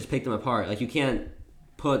 The Saints just picked them apart. Like you can't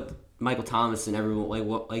put Michael Thomas and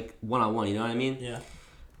everyone like one on one. You know what I mean?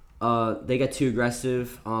 yeah. They get too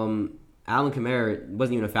aggressive. Alvin Kamara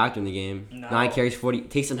wasn't even a factor in the game. No. 9 carries, 40.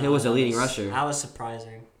 Taysom Hill was the leading rusher. That was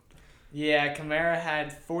surprising. Yeah. Kamara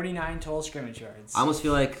had 49 total scrimmage yards. I almost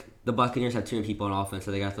feel like the Buccaneers have too many people on offense,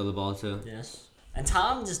 so they got to throw the ball to. Yes. And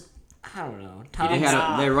Tom just, I don't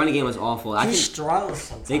know. Their running game was awful. I He think struggles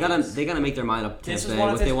sometimes. they gotta make their mind up This today was one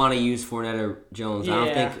of if they his- want to use Fournette or Jones. I Yeah.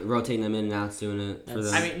 don't think rotating them in and out's doing it for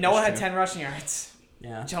That's- them. I mean, Noah had That's true. 10 rushing yards.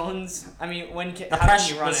 Yeah. Jones. I mean, when The how can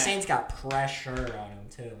pressure. you run The it? Saints got pressure on him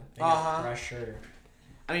too. They got pressure.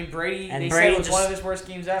 I mean, Brady. And They Brady said it was one just- of his worst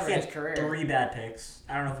games ever He in had his career. 3 bad picks.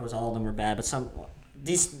 I don't know if it was all of them were bad, but at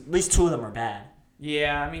least 2 of them are bad.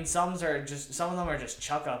 Yeah, I mean, some of them are just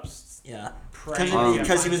chuck ups. Yeah. Pressure.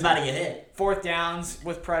 Because he was about to get hit. Fourth downs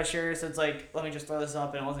with pressure, so it's like, let me just throw this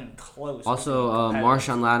up, and it wasn't even close. Also,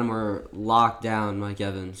 Marshawn Lattimore locked down Mike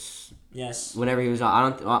Evans. Yes. Whenever he was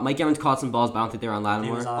on, Mike Evans caught some balls, but I don't think they were on He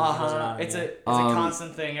Lattimore. was on. He wasn't on It's him, a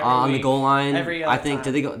constant thing every On the week. goal line, Every I other think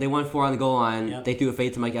time. they went 4 on the goal line. Yep. They threw a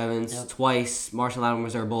fade to Mike Evans Yep. twice. Marshawn Lattimore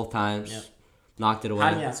was there both times. Yep. Knocked it away.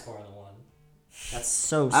 How do you not score on the one? That's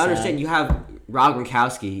so sad. I understand you have Rob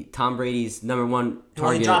Gronkowski, Tom Brady's number 1 target.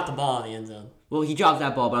 Well, he dropped the ball in the end zone. Well, he dropped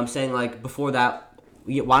that ball, but I'm saying like before that,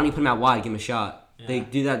 why don't you put him out wide, give him a shot? Yeah. They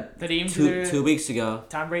do that Did he even do 2 weeks ago.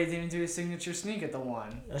 Tom Brady didn't do his signature sneak at the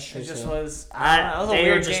one. That's true, It just too. was. I don't know, it was a They were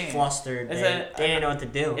weird just game. flustered. It's They didn't know what to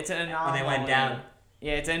do. It's an when anomaly. they went down.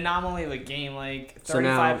 Yeah, it's an anomaly of a game. Like So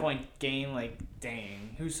now- 35-point game. Like,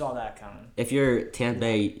 dang, who saw that coming? If you're Tampa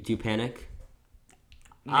Bay, do you panic?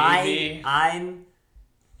 Maybe.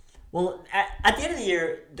 Well, at the end of the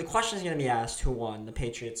year, the question is going to be asked: Who won? The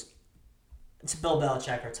Patriots. It's Bill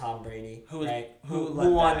Belichick or Tom Brady, right? Who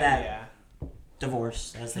let won that Yeah.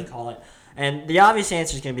 divorce, as they call it? And the obvious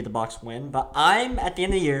answer is going to be the Bucks win. But at the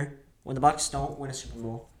end of the year, when the Bucks don't win a Super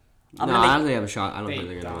Bowl, I don't think they have a shot. I don't They think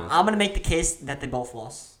they're gonna don't. win. I'm going to make the case that they both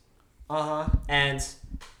lost, and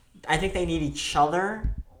I think they need each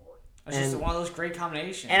other. It's just one of those great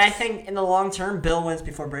combinations. And I think in the long term, Bill wins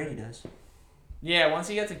before Brady does. Yeah, once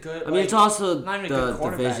he gets a good. I mean, it's also not even a good the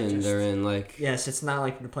quarterback, division just- they're in. Like, Yes, it's not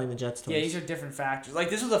like they're playing the Jets twice. Yeah, these are different factors. Like,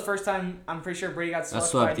 this was the first time I'm pretty sure Brady got swept,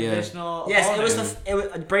 swept, by yeah. divisional. Yes,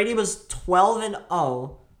 opponent. Brady was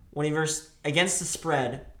 12-0 when he versed against the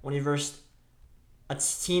spread when he versed a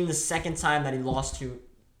team the second time that he lost to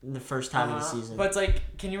in the first time of the season. But it's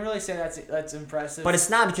like, can you really say that's impressive? But it's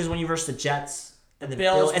not because when you verse the Jets and the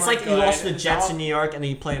Bills Bills, it's like weren't you good. lost to the Jets It's in New York and then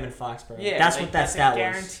you play them in Foxborough. yeah, that's like, what that that's stat was.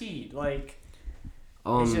 guaranteed. Like,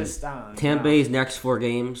 it's just I don't know. Tampa Bay's next 4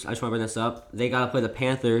 games. I just want to bring this up. They gotta play the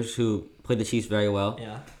Panthers, who played the Chiefs very well.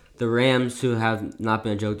 Yeah. The Rams, who have not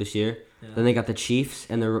been a joke this year. Yeah. Then they got the Chiefs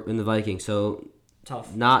and the Vikings. So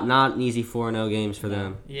Tough. not an easy 4-0 games for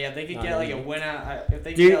them. Yeah, if they could Not get like easy. a win out. If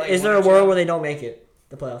they could Dude, get, like, is there one a or world two- where they don't make it?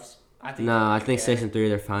 The playoffs? I think No, I think yeah, 6-3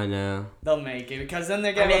 they're fine now. they'll make it because then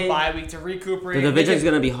they're gonna have a bye week to recuperate. The They division's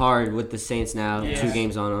can- gonna be hard with the Saints now. Yeah. 2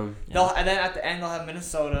 games on them. And then at the end they'll have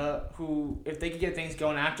Minnesota, who if they could get things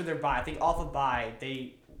going after their bye, I think off a bye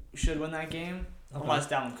they should win that game. unless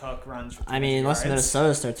Dalvin Cook runs for 200 I mean, unless yards.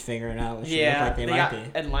 Minnesota starts figuring it out, which look like they might got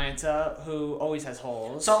be. Atlanta, who always has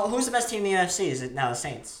holes. So who's the best team in the NFC? Is it now the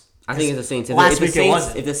Saints? I think it's the Saints. Last if the week it Saints,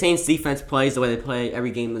 wasn't. if the Saints defense plays the way they play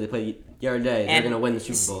every game that they play the other day, they're And gonna win the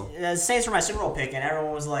Super Bowl. The Saints were my Super Bowl pick, and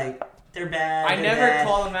everyone was like, "They're bad." I they're never bad.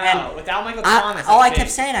 call them And out. Without Michael Thomas, all I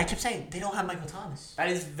that's kept big. saying, they don't have Michael Thomas. That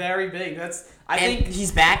is very big. I And think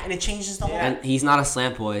he's back, and it changes the whole. Yeah. And he's not a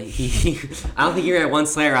slant boy. I don't think you're at one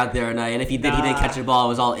slayer out there tonight. And if he did, he didn't Nah. catch the ball. It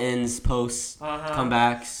was all ins, posts,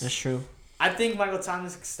 comebacks. That's true. I think Michael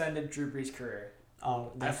Thomas extended Drew Brees' career.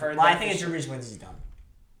 Oh, I've heard well, I that think if for Drew Brees wins, he's done.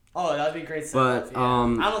 Oh, that'd be great But, stuff. Yeah. I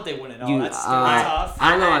don't know if they win it all. You, That's tough.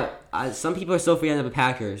 I don't know. Some people are still forgetting about the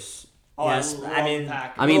Packers. Oh, Yes, I, I love mean- the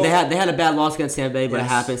Packers. I mean, they had a bad loss against Tampa Bay, but it Yes.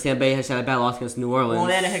 happened. Tampa Bay has had a bad loss against New Orleans. Well,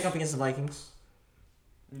 they had a hiccup against the Vikings,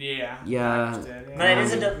 Yeah. Yeah. Packers did, yeah. but it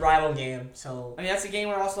is a rival game, so. I mean, that's a game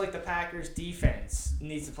where also like the Packers defense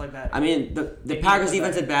needs to play better. I mean, the They need Packers to play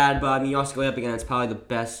defense is bad, but I mean, you also go up against probably the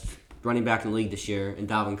best running back in the league this year in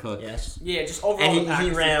Dalvin Cook. Yes. yeah, just overall And the he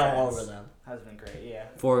Packers ran all defense over them. has been great.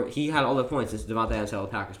 Yeah. He had all the points. It's Devontae Adams had all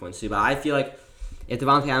the Packers points too. But I feel like if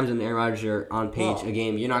Devontae Adams and Aaron Rodgers are on page Well, a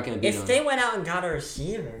game, you're not gonna beat If them. they went out and got a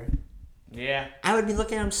receiver, Yeah. I would be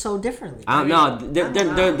looking at them so differently. I don't know.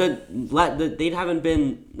 They haven't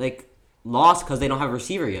been like lost because they don't have a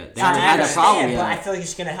receiver yet. They I haven't had that understand, problem but I yet. feel like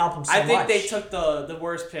it's gonna help him so I think much. they took the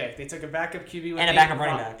worst pick. They took a backup QB with And a Nathan backup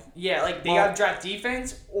running Cro- back. Yeah, like they Well- got draft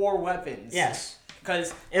defense or weapons. Yes.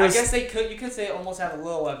 Because It I was- guess you could say almost have a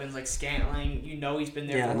little weapons like Scantling. You know he's been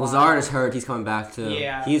there. Yeah. for a while. Lazard is hurt. He's coming back too.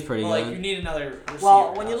 Yeah. He's pretty but, good. Like you need another. Receiver,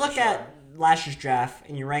 Well, when you that's look for at sure. last year's draft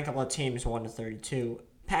and you rank up all teams 1 to 32,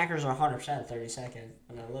 Packers are 100% 32nd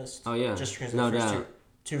on that list. Oh, yeah. Just because No of the first doubt.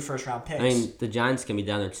 two first round picks. I mean, the Giants can be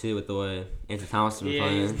down there too with the way Anthony Thomas has been yeah,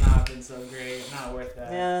 playing. he's not been so great. Not worth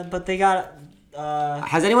that. yeah, but they got.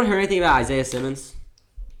 Has anyone heard anything about Isaiah Simmons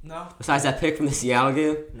No. besides that pick from the Seattle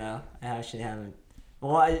game? No, I actually haven't.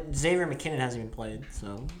 Well, Xavier McKinnon hasn't even played,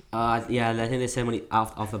 so. Yeah, I think they said when he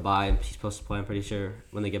off the bye, he's supposed to play. I'm pretty sure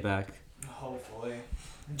when they get back. Hopefully,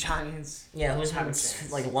 Giants. Yeah, who's Have a having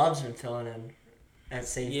chance. like Love's been filling in at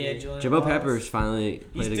safety. Yeah, Julian Jabbo Love. Peppers finally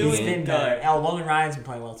He's played a doing good He's game. been good. better. Oh, Logan Ryan's been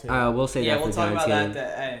playing well too. We'll say Yeah, that we'll for talk Giants about that game.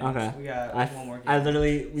 at the end. Okay. We got I, one more game. I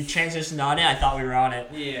literally we transitioned on it. I thought we were on it,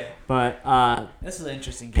 Yeah. but This is an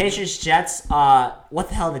interesting game. Patriots Jets. What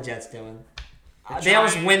the hell are the Jets doing? They're They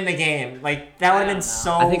almost trying- win the game. Like that I would have don't been know.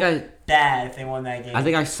 so I think bad if they won that game.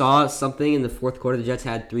 I saw something in the fourth quarter. The Jets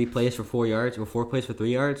had 3 plays for 4 yards or 4 plays for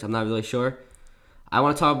 3 yards. I'm not really sure. I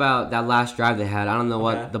want to talk about that last drive they had. I don't know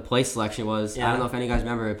what Okay. the play selection was. I Yeah. don't know if any of you guys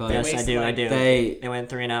remember it, but Yes, I wasted, do. I like, do. they They went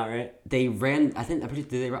 3 and out, right? they ran. I don't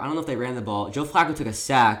know if they ran the ball. Joe Flacco took a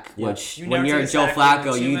sack, Yeah. which You when never you're take a Joe sack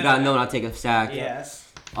within Flacco, 2 you gotta minutes. know not to take a sack. Yes.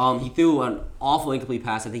 He threw an awful incomplete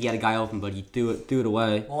pass. I think he had a guy open, but he threw it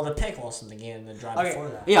away. Well, the pick lost them the game the drive Okay. before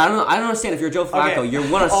that. Yeah, I don't know. I don't understand if you're Joe Flacco, Okay. you're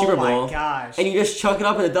won a Super Oh Bowl, my gosh. and you just chuck it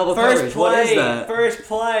up in the double First coverage. play. What is that? First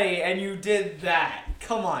play, and you did that.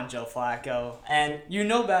 Come on, Joe Flacco. And You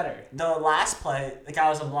know better. the last play, the guy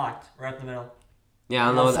was unblocked right in the middle. Yeah, I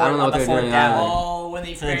don't On know. the I don't know what fourth- they're on the doing. fourth down. either. Oh, when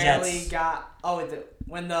they For the barely Jets. got. Oh,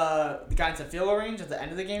 when the got into field goal range at the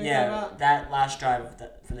end of the game. You're talking Yeah, about? that last drive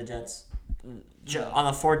for the Jets. On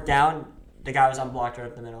the fourth down, the guy was unblocked right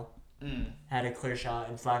up the middle. Had a clear shot,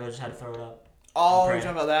 and Flacco just had to throw it up. Oh, Right. you're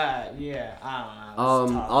talking about that. Yeah, I don't know.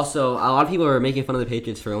 It's tough. Also, a lot of people are making fun of the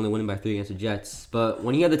Patriots for only winning by 3 against the Jets. But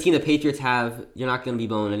when you have the team the Patriots have, you're not going to be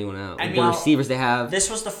blowing anyone out. I With mean- the receivers they have, This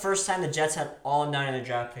was the first time the Jets had all 9 of their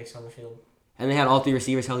draft picks on the field. and they had all 3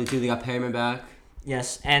 receivers healthy too. They got Perriman back.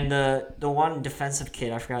 Yes, and the one defensive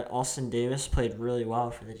kid, I forgot, Austin Davis, played really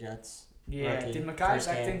well for the Jets. Yeah, Rookie, did Makai first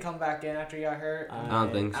game. Becton come back in after he got hurt? I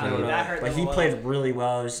don't think so. I don't know. That hurt but them he a little. played really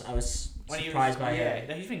well. I was When he surprised was, by yeah, him.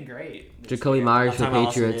 no, he's been great. this Jacoby year. Myers I'm for the talking about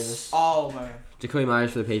Austin Patriots. Davis. Oh man. Jacoby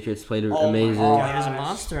Myers for the Patriots played Oh my amazing. Oh, God. he was a Gosh.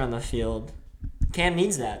 monster on the field. Cam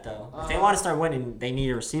needs that though. If they want to start winning, they need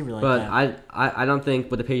a receiver like But that. I don't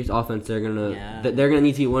think with the Patriots offense they're gonna Yeah. they're gonna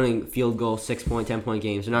need to be winning field goal 6-point 10-point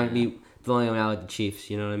games. They're not gonna be blowing them out like the Chiefs.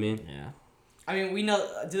 You know what I mean? Yeah, I mean, we know.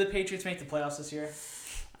 Do the Patriots make the playoffs this year?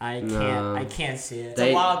 No. I can't see it. It's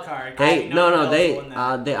They- a wild card. They No one knows they who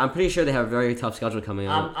won that. I'm pretty sure they have a very tough schedule coming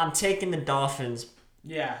up. I'm taking the Dolphins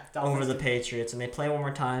Yeah. over the Dolphins. Patriots, and they play one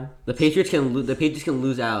more time. The Patriots can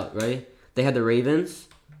lose out, right? They had the Ravens.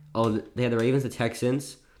 They had the Ravens, the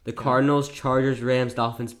Texans, the Cardinals, Chargers, Rams,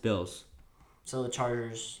 Dolphins, Bills. So the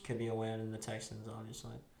Chargers could be a win, and the Texans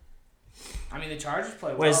obviously. I mean, the Chargers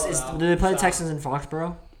play well. Do though, they play the so- Texans in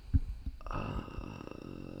Foxborough?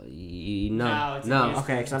 No, No, it's no. in Houston.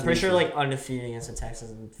 Okay, because I'm pretty sure like undefeated against the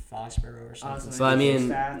Texans in Foxborough or something. Awesome. But I mean,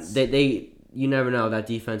 Stats. they you never know. That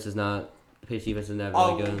defense is not The Patriots defense is never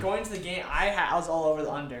Oh, really good. going to the game, I was all over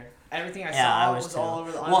the under. Everything I Yeah, saw I was was too. all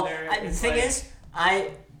over the Well, under. the It's thing like- is,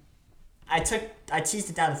 I teased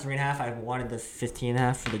it down to 3.5. I wanted the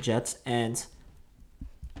 15.5 for the Jets, and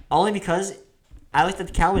only because I looked at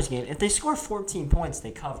the Cowboys game. If they score 14 points,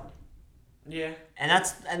 they cover. yeah.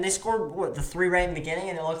 And they scored the 3 right in the beginning,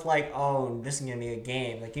 and it looked like, oh, this is gonna be a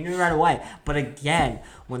game. Like you knew right away. But again,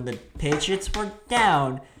 when the Patriots were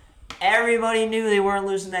down, everybody knew they weren't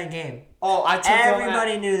losing that game. Oh,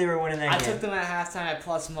 Everybody knew they were winning that I game. took them at halftime at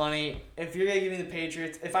plus money. If you're gonna give me the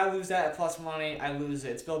Patriots, if I lose that at plus money, I lose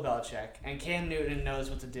it. It's Bill Belichick, and Cam Newton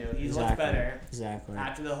knows what to do. He looks better Exactly.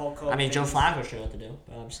 after the whole COVID. I mean, Joe thing. Flacco showed what to do,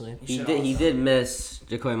 but obviously. He should did. He also. did miss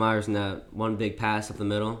Jacoby Myers in that one big pass up the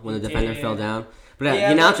middle when the defender did. fell down. But Yeah, the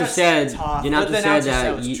but announcer that's said tough. the But announcer the said announcer said it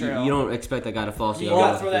that was you true. don't expect that guy to fall. So You you gotta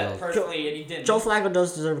gotta throw go that off the field. perfectly, and he didn't. Joe Flacco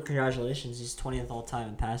does deserve congratulations. He's 20th all time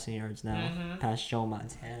in passing yards now, Mhm. past Joe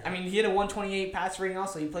Montana. I mean, he had a 128 pass rating.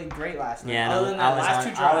 Also, he played great last night. yeah, Other no, than that, last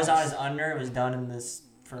two drives, I was on his under. It was done in this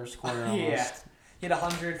first quarter almost. Yeah. He had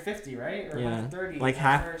 150, right, or Yeah. 130. Like in the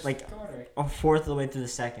half- first like- quarter. A fourth of the way through the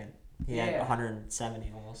second. He had Yeah.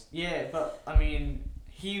 170 almost. Yeah, but I mean,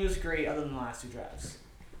 he was great. Other than the last two drives,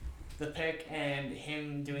 the pick and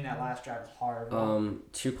him doing that last drive was horrible.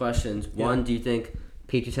 2 questions. Yeah. 1, do you think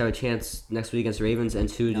Patriots have a chance next week against the Ravens? And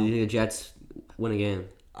 2, do No. you think the Jets win a game?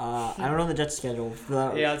 I don't know the Jets' schedule.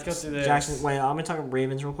 Yeah, let's go through this. Jackson, wait, I'm gonna talk about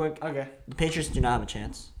Ravens real quick. Okay. The Patriots do not have a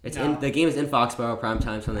chance. It's No. the game is in Foxborough,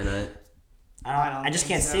 primetime Sunday night. I don't I just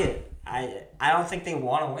think can't so. see it. I don't think they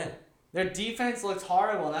want to win. Their defense looks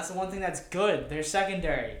horrible, and that's the one thing that's good. Their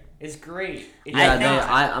secondary is great. It's Yeah, not.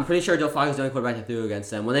 I'm pretty sure Joe Flacco's the only quarterback that threw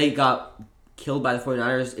against them. When they got killed by the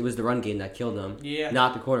 49ers, it was the run game that killed them, Yeah.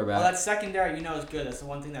 not the Well, quarterback. that secondary, is good. That's the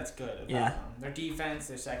one thing that's good about Yeah. them. Their defense,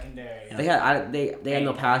 their secondary. Yeah. They had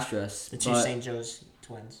no pass rush. The two but St. Joe's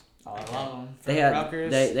twins. Oh, I love them. They had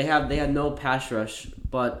Rutgers. they had no pass rush.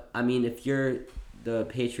 But I mean, if you're the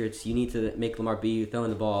Patriots, you need to make Lamar beat you throwing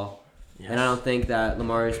the ball. Yes. And I don't think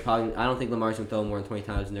Lamar's gonna throw more than 20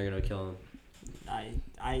 times and they're gonna kill him.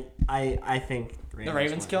 I think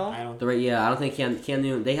Ravens win. kill 'em? I don't. I don't think Cam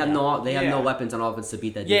Newton. They have Yeah. no Yeah. weapons on offense to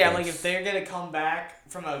beat that Yeah, defense. like if they're gonna come back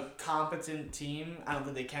from a competent team, I don't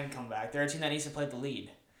think they can come back. They're a team that needs to play the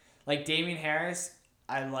lead. Like Damian Harris,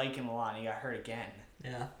 I like him a lot. He got hurt again.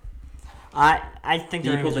 Yeah. I think the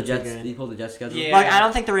Did he pull Ravens the are too Jets? good. Did he pull the Jets schedule? Yeah. Like I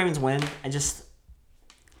don't think the Ravens win.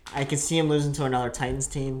 I could see him losing to another Titans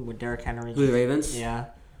team with Derrick Henry. Who, the Ravens? Yeah.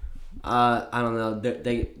 I don't know.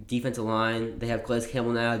 They defensive line. They have Calais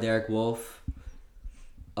Campbell now. Derek Wolf.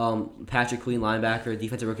 Patrick Queen, linebacker,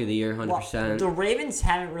 defensive rookie of the year, 100%. Well, the Ravens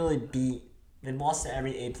haven't really beat. They lost to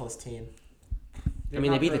every A+ team. I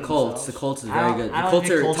mean, they beat the Colts. The Colts is I very don't- good. I The don't Colts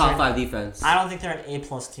think are Colts top are- 5 defense. I don't think they're an A+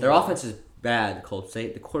 team. Their offense is bad. The Colts. The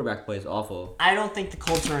quarterback play is awful. I don't think the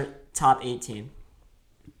Colts are a top 8 team.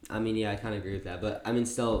 I mean, yeah, I kind of agree with that. But I mean,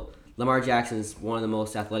 still, Lamar Jackson is one of the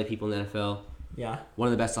most athletic people in the NFL. Yeah. One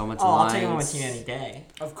of the best offensive Oh, I'll lines. take him on my team any day.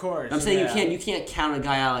 Of course. I'm saying yeah. you can't count a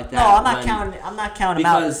guy out like that. No, I'm not when- counting. I'm not counting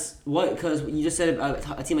him out. Because you just said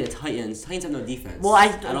a team like the Titans. Titans have no defense. Well,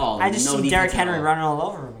 at all. I just No see defense Derrick at Henry all. running all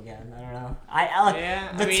over him again. I don't know. I like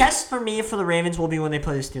Yeah, the I mean- test for me for the Ravens will be when they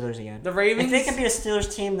play the Steelers again. The Ravens. If they can beat a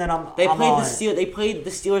Steelers team, then I'm. They I'm played all the in. Steelers. They played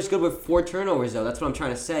the Steelers good with 4 turnovers though. That's what I'm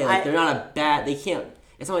trying to say. Like they're not a bad. They can't.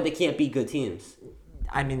 It's not like they can't beat good teams.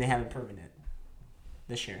 I mean, they haven't proven it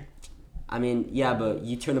this year. I mean, yeah, but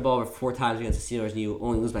you turn the ball over 4 times against the Steelers and you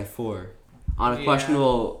only lose by 4 on a Yeah.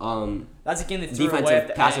 questionable That's a game they threw away at defensive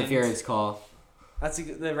the pass end. interference call.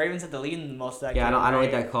 The Ravens had the lead in most of that Yeah, game. I don't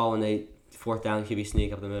like right? that call when they 4th down QB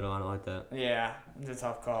sneak up the middle. I don't like that. Yeah, it's a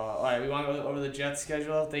tough call. All right, we want to go over the Jets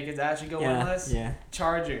schedule. If they could actually go Yeah, winless. yeah.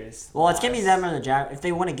 Chargers. Well, it's gonna be loss. them or the Jag. If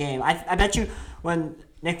they win a game, I bet you when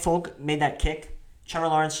Nick Folk made that kick, Trevor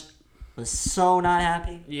Lawrence was so not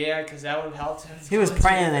happy. Yeah, because that would have helped him. He was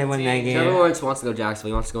praying they win that game. Trevor Lawrence wants to go Jacksonville.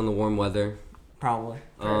 He wants to go in the warm weather. Probably.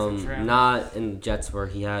 Perfect for him. Not in the Jets where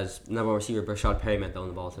he has number 1 receiver Brashad Perryman throwing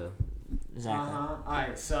the ball to. Exactly. All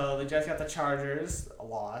right, so the Jets got the Chargers, a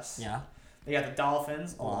loss. Yeah. They got the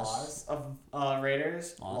Dolphins, a Loss. loss.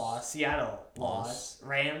 Raiders, Loss. loss. Seattle, Loss. loss.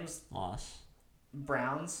 Rams, Loss.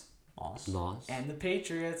 Browns, Loss. Loss. and the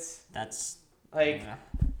Patriots. That's Like yeah.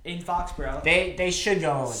 in Foxborough. They should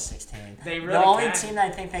go 16. They the really only can. team that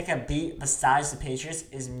I think they could beat besides the Patriots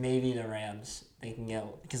is maybe the Rams. They can get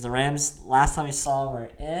because the Rams last time we saw were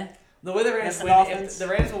The way the Against Rams the win, Dolphins? if the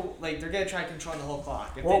Rams will they're gonna try controlling the whole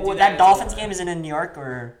clock. If Well, they do that it's Dolphins over. game is it in New York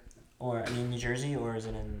or New Jersey or is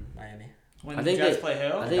it in Miami? When I the think Jets they- play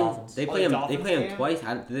who? I The think Dolphins. they Oh, play the him. They Dolphins play him game? twice.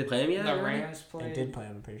 Did they play him yet? The already? Rams They played. did play.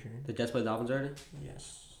 I'm pretty sure. The Jets play the Dolphins already.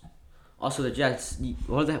 Yes. Also, the Jets,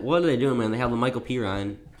 what are they doing, man? They have Michael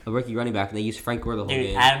Pirine, a rookie running back, and they use Frank Gore the whole Dude,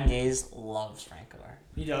 game. Adam Gaze loves Frank Gore.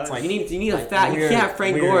 He does. It's like- You need a like fat. You weird- can't have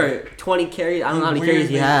Frank weird. Gore 20 carries. I don't know how many carries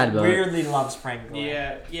he had, but weirdly loves Frank Gore.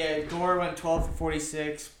 Yeah. Gore went 12 for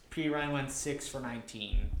 46. P. Ryan went 6 for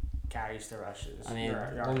 19. Carries the rushes. I mean,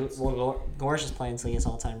 Yards. Gore's just playing so he gets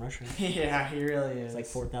all-time rusher. Yeah, he really is. It's like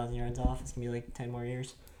 4,000 yards off. It's gonna be like 10 more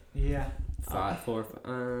years. Yeah. 5, 4,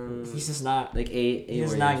 He's just not. like 8. He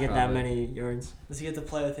does more not yards, get that probably. many yards. Does he get to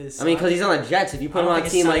play with his? I mean, because he's on the Jets. If you I put him don't on a think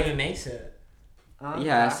his team son like, even makes it.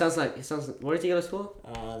 yeah, it sounds like Where does he go to school?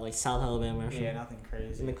 Like South Alabama. Or Yeah, nothing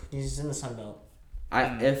crazy. He's in the Sun Belt.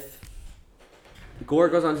 If Gore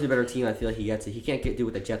goes on to a better team, I feel like he gets it. He can't do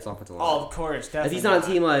with the Jets offensive line. Oh, of course, definitely. If he's on a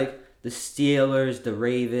team like the Steelers, the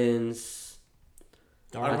Ravens,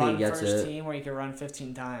 a I think run he gets first it. team where you can run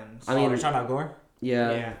 15 times. I mean, we're talking about Gore.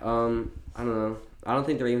 yeah, Yeah. I don't know. I don't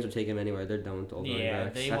think the Ravens would take him anywhere. They're done with old running Yeah,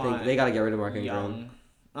 backs. they I think want they got to get rid of Mark Ingram.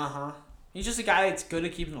 young. He's just a guy that's good to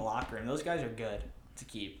keep in the locker room. Those guys are good to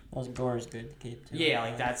keep. Gore is good to keep too.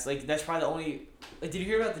 Yeah, that's probably the only. Like, did you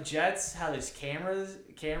hear about the Jets? How there's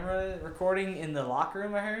camera recording in the locker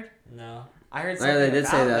room? I heard. No. I heard Yeah, something they did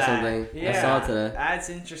say about that, something. I Yeah, saw it today. That's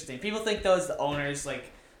interesting. People think those the owners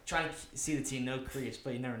like trying to see the team, no creeps,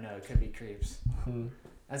 but you never know. It could be creeps.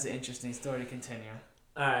 That's an interesting story to continue.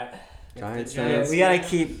 All right. Giants The Yeah, fans. we gotta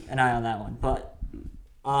keep an eye on that one. But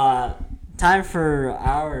time for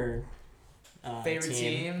our Favorite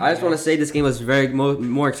team. I just want to say this game was very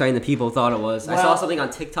more exciting than people thought it was. I saw Well- something on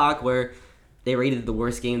TikTok where they rated it the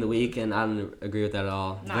worst game of the week, and I don't agree with that at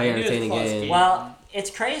all. Nah, Very I knew it was a entertaining close game. game. Well,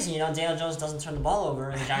 it's crazy, Daniel Jones doesn't turn the ball over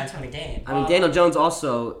and the Giants win the game. I mean, Daniel Jones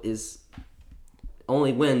also is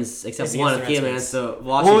only wins except Is one against of the game Redskins. against the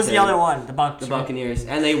Washington. What was the other one? The Bucs. The right? Buccaneers,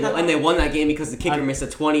 and they won that game because the kicker missed a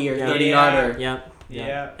 20 or Yeah. 30 Yeah. yarder. Yep.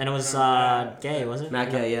 Yeah. And it was Gay, was it?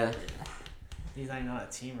 Matt Gay, yeah. He's not even on a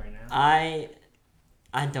team right now.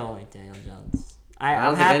 I don't like Daniel Jones. I I'm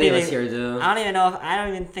don't think happy any of us they- here do. I don't even know if I don't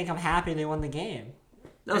even think I'm happy they won the game.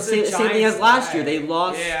 No, It's same the thing Giants' as last year. way. They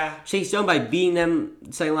lost Yeah. Chase Young by beating them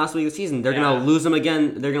second last week of the season. They're Yeah. gonna lose them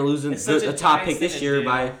again. They're gonna lose them It's such the a top Giants pick this thing to year do.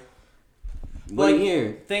 by Like, one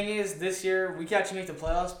year. Thing is, this year we can actually make the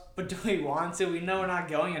playoffs, but do we want to? We know we're not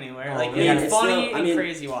going anywhere. Oh, Like yeah, it's it's funny still- I and mean,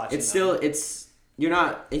 crazy watching. It's them. still you're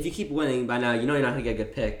not if you keep winning by now. You know you're not gonna get a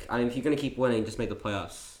good pick. I mean, if you're gonna keep winning, just make the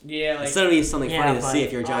playoffs. yeah, like It's gonna be something Yeah, funny to but- see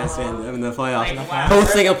if you're a Giants fan in the playoffs. Like, wow.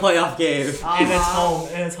 Hosting a playoff game. And it's home.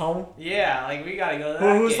 And it's home. Yeah, like we gotta go to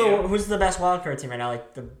that Who's the best wild card team right now?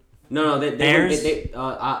 Like the No, they Bears?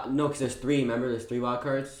 no, because there's 3. Remember, there's 3 wild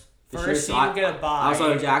cards. This year, First so seed will get a bye. I was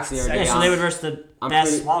on Jackson the other yeah, day. so they would versus the I'm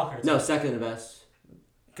best pretty- wild cards. No, second the best.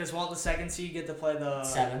 Because won't the second seed get to play the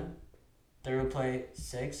 7. Third would play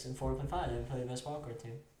 6, and 4th would play 5. They would play the best wild card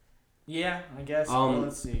team. Yeah, I guess.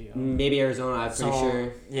 Let's see. Maybe Arizona. I'm pretty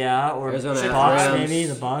sure. Yeah, or Arizona Bucks Rams. maybe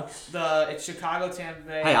the Bucks. It's Chicago, Tampa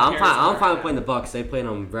Bay. Hey, I'm fine. I'm Arizona. fine with playing the Bucks. They played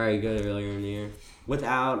them very good earlier in the year.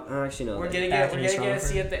 Without actually no. We're they- gonna Anthony get a Schroeder.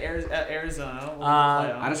 see at the Arizona. We'll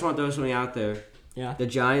I just want to throw something out there. Yeah. The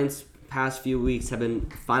Giants past few weeks have been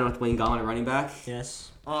fine with Wayne Gallman at running back.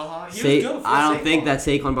 Yes. I don't think that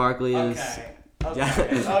Saquon Barkley is.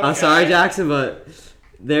 Okay. I'm sorry, Jackson, but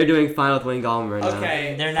they're doing fine with Wayne Gallman right now.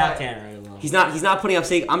 Okay. They're not getting rid of them. He's not putting up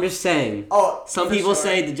Saquon. I'm just saying. Oh, Some for people sure.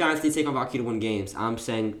 say the Giants need Saquon Barkley to win games. I'm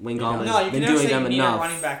saying Wayne Gallman No, you has can been never doing say them you need enough. a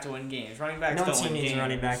running back to win games. Running backs No don't team win needs games. a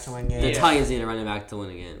running back to win The games. Titans need a running back to win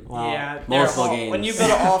a game. Wow. Yeah, Multiple they're- games. When you build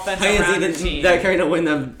an offense around your Titans team, they're going to win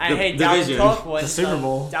the I hate division. Dalvin Cook wins The Super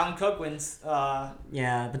Bowl. Dalvin Cook wins.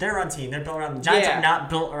 Yeah, but they're a run team. They're built around the Giants. Yeah. Are not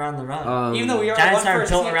built around the run. Even though we are Giants a run aren't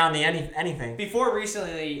first built team, around the anything. before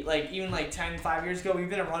recently, like even like 10, 5 years ago, we've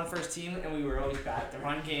been a run first team and we were always bad at the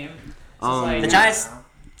run game. So it's like, The Giants'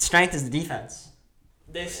 strength is the defense,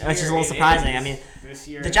 this which is a year little it surprising. is. I mean, This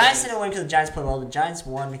year the it Giants is. didn't win because the Giants played well. The Giants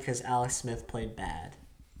won because Alex Smith played bad.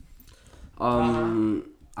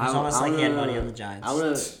 It's almost like he had money on the Giants. I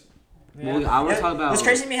want Yeah. to. I want to talk about. It's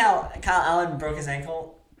crazy to me how Kyle Allen broke his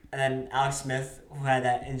ankle, and then Alex Smith, who had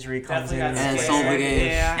that injury, comes in Definitely got And scared. sold the game.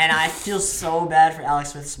 Yeah. And I feel so bad for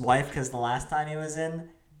Alex Smith's wife because the last time he was in,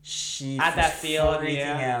 she At was that field, freaking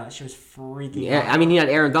yeah. out. She was freaking Yeah, out. I mean, he had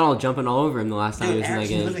Aaron Donald jumping all over him the last time Dude, he was in Aaron, that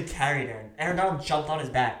he game. literally carried Aaron. Aaron Donald jumped on his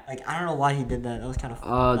back. Like, I don't know why he did that. That was kind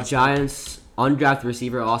of Giants undrafted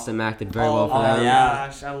receiver Austin Mack did very well for oh, them. yeah.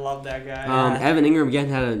 Gosh, I love that guy. Yeah. Evan Ingram again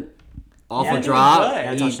had an awful Yeah, drop. good.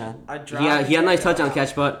 Yeah, He- touchdown. A He had a nice touchdown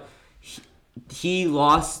catch, but he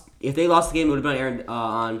lost. If they lost the game, it would have been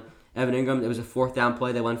on Evan Ingram. It was a 4th down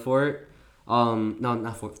play. They went for it. No,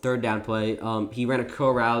 not 3rd down play. He ran a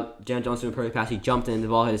curl route. Jan Johnson threw a perfect pass. He jumped in. The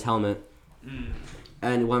ball hit his helmet,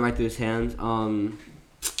 and it went right through his hands.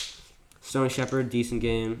 Sterling Shepard, decent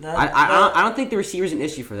game. That- I don't think the receiver's an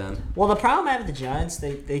issue for them. Well, the problem I have with the Giants,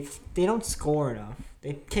 they don't score enough.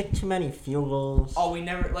 They kick too many field goals. Oh, we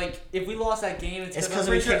never if we lost that game, it's Because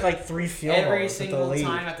I'm we pretty kick like 3 field goals. every with the single lead.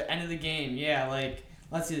 time at the end of the game. Yeah,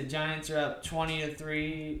 let's see, the Giants are up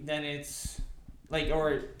 20-3, then it's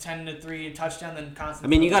or 10-3 touchdown, then constant. I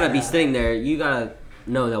mean, you gotta be Yeah. sitting there. You gotta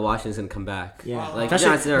know that Washington's gonna come back. Yeah, Like, Especially-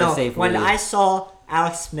 Giants are a safe when lead. I saw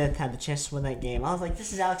Alex Smith had the chance to win that game, I was like,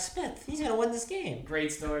 "This is Alex Smith. He's gonna win this game." Great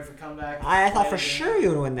story for comeback. I thought Player for of the game. sure you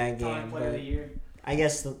would win that Comeback game, player of but the year. I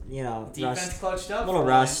guess Defense rust, clutched up. a little for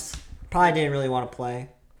rust. Probably didn't really want to play.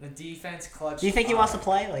 The defense clutched. Do you think he wants to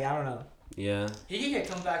play? Like, I don't know. Yeah. He can get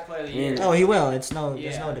comeback player of the Yeah. year. Oh, he will. There's no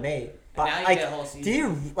Yeah. debate. And But now you like, get a whole season. do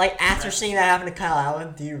you after seeing that happen to Kyle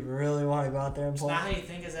Allen? Do you really want to go out there and It's play? not how you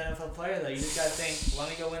think as an NFL player though. You just gotta think, let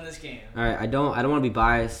me go win this game. All right. I don't want to be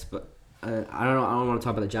biased, but I don't know. I don't want to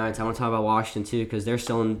talk about the Giants. I want to talk about Washington too because they're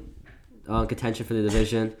still in contention for the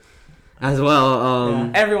division as well.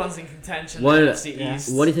 Yeah. Everyone's in contention. What- in the NFC Yeah.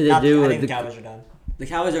 East. What do you think Not- they do I with think the the Cowboys are done. The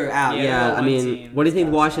Cowboys are out. Yeah, Yeah, they're I one mean, team. what do you think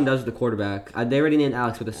That's Washington fine. does with the quarterback? They already named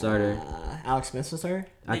Alex with the starter. Alex Smith's the starter.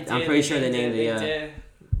 I'm pretty sure they named it. They Yeah, did.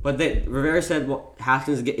 but Rivera said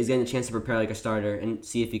Haskins is getting a chance to prepare like a starter and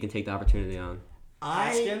see if he can take the opportunity on.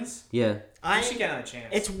 Haskins. Yeah, He should get another chance.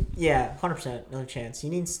 It's 100% another chance. He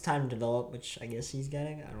needs time to develop, which I guess he's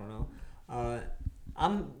getting. I don't know.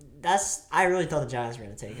 I really thought the Giants were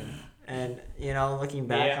gonna take him, and looking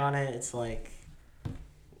back Yeah. on it, it's like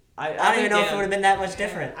I I don't even think know if it would have been that much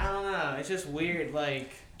different. I don't know. It's just weird.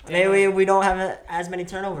 Maybe we don't have as many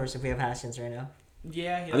turnovers if we have Haskins right now.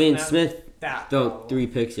 Yeah. He I mean doesn't have Smith that threw problem. 3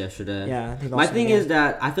 picks yesterday. Yeah. he My lost thing the game. is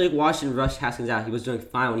that I feel like Washington rushed Haskins out. He was doing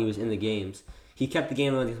fine when he was in the games. He kept the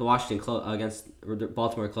game against Washington against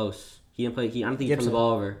Baltimore close. He didn't play. I don't think he turned the Gibson.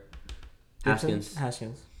 ball over. Gibson?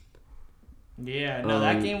 Haskins. Yeah. No,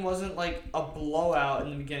 that game wasn't like a blowout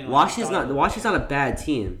in the beginning. like Washington's not a bad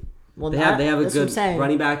team. Well, They have a that's what I'm good saying.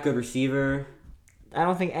 running back, good receiver. I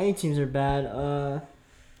don't think any teams are bad.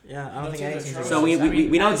 Yeah, I don't No think teams any are teams are atrocious. So bad.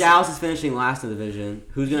 we know as- Dallas is finishing last in the division.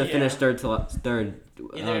 Who's gonna Yeah. finish third?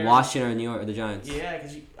 Either- Washington or New York or the Giants? Yeah,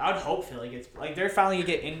 because I would hope Philly gets they're finally gonna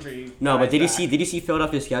get injury. No, but guys did you back. see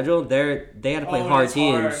Philadelphia's schedule? They had to play Oh, hard it's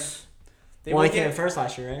hard. teams. They Well, will they came in get first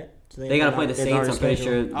last year, right? So They gotta play the they have Saints. hard I'm pretty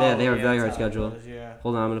schedule. sure they have a very hard that's how it schedule. goes, yeah.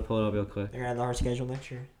 Hold on, I'm gonna pull it up real quick. They're gonna have the hard schedule next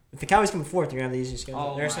year. If the Cowboys come fourth, they're gonna have the easiest schedule.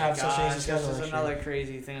 Oh they're my gonna have such an gosh, easy schedule this is next another year.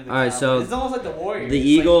 crazy thing. Of the All right, Cowboys. so it's almost like the Warriors. The Like,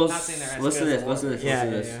 Eagles. not saying they're as Listen to good as this. the Listen to this. Yeah, Listen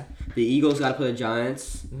to yeah, this. yeah. The Eagles gotta play the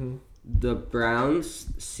Giants, Mm-hmm. the Browns,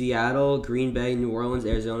 Seattle, Green Bay, New Orleans,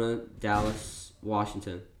 Arizona, Dallas,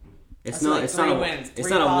 Washington. It's That's not. like it's three not. wins, It's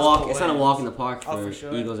three not a walk. possible It's not a wins. walk in the park Oh, for for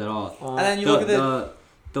sure. Eagles at all. And then you look at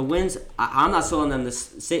the wins. I'm not selling them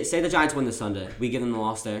this. Say the Giants win this Sunday. We give them the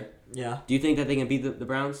loss there. Yeah. Do you think that they can beat the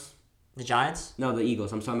Browns? The Giants? No, the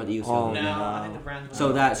Eagles. I'm talking about the Eagles. Oh, No, schedule. no. I think the Browns.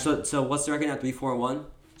 So what's the record now? 3-4-1.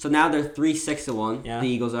 So now they're 3-6-1. Yeah. The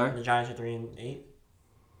Eagles are. The Giants are 3-8.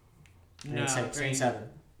 No, 6-7.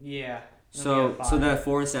 Yeah. So they're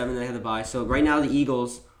 4-7. They have the bye. So right now the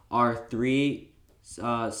Eagles are 3-6-1.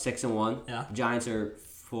 Yeah. The Giants are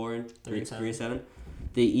 3-7. 3-7.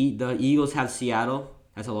 The Eagles have Seattle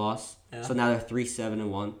as a loss. Yeah. So now they're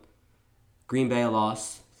 3-7-1. Green Bay a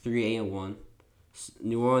loss, 3-8-1.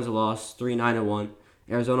 New Orleans a loss, 3-9-1.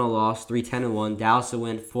 Arizona a loss, 3-10-1. Dallas a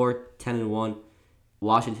win, 4-10-1.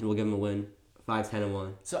 Washington will give them a win,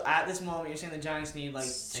 5-10-1. So at this moment, you're saying the Giants need like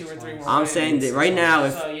 2 or 3 more. I'm wins. saying that right now,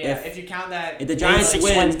 So yeah, if if you count that, the Giants Six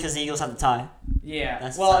win, wins because the Eagles have the tie. yeah.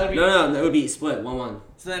 That's Well, tough. it'd be, no, it would be split 1-1.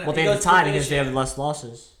 So then Well, it they have goes the to tie because they have division. less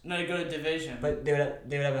losses. No, you go to division. But they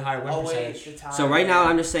would have a higher win oh wait, percentage. the tie. So right now,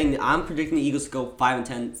 I'm just saying that I'm predicting the Eagles to go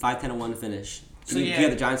 5-10, 5-10-1 to finish. So do yeah. you have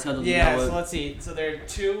the Giants schedule? Yeah. So let's see. So they're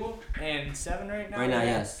 2-7 right now. Right now, Yeah.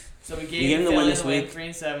 yes. So we You gave gave them the win Philly this the win, week.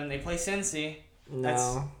 3-7. They play Cincy.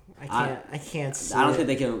 No, I can't see I don't it. think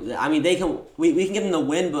they can. I mean, they can. We can give them the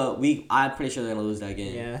win, but I'm pretty sure they're gonna lose that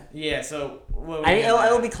game. Yeah. Yeah. So what I we think got?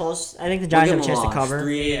 it'll be close. I think the We'll Giants give have a them chance to loss. cover.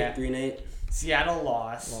 3-8, Yeah. 3-8. Seattle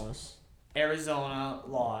lost. Loss. Arizona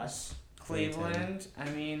lost. 3-10. Cleveland. I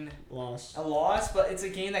mean, Loss. a loss, but it's a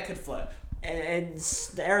game that could flip. And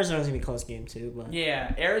the Arizona's gonna be a close game too, but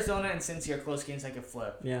Yeah, Arizona and Cincy are close games that could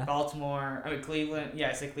flip. Yeah. Cleveland. Yeah,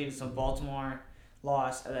 I said Cleveland. So Baltimore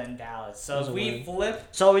lost, and then Dallas. So Those if are we win. flip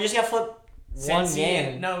So we just got to flip one Cincy game.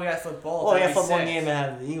 and- no, we got to flip both. Oh, we got to That'd be flip one 6. game and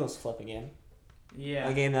have the Eagles flip a game. Yeah.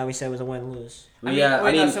 A game that we said was a win-lose. I mean,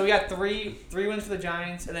 no, so we got three wins for the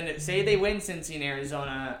Giants, and then say they win Cincy and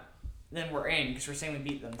Arizona, then we're in because we're saying we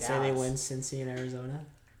beat them. Say they win Cincy and Arizona.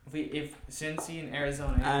 If Cincy and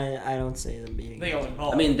Arizona, I don't see them beating. they go win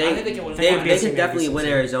both. I mean, I think they can win They both. could be they a team can definitely that beats win Cincy.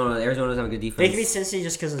 Arizona. Arizona doesn't have a good defense. They could beat Cincy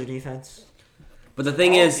just because of their defense. But the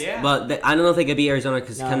thing Oh, is, yeah. I don't know if they could beat Arizona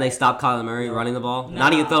because No. can they stop Kyler Murray running the ball? Nah.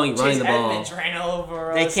 Not even running Chase the ball. Edmonds ran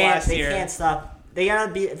over They us can't. last They year. can't stop. They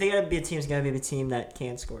gotta be. If they gotta be a team, it's gotta be a team that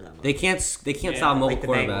can't score that much. They can't Yeah, stop a mobile like the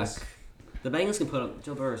quarterback. Bengals. The Bengals can put up.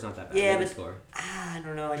 Joe Burrow's not that bad. Yeah, They can but- score. I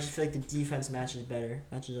don't know. I just feel like the defense matches up better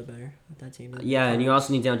with that team. Yeah, and you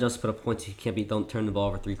also need Daniel Jones to put up points. He can't be. Don't turn the ball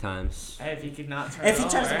over 3 times. Hey, if he could not turn If he it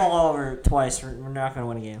turns the over. ball over twice, we're not gonna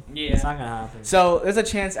win a game. Yeah. It's not gonna happen. So there's a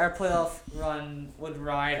chance our playoff run would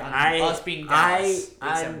ride on us being Dallas week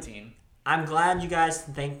I'm- 17. I'm glad you guys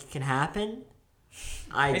think it can happen.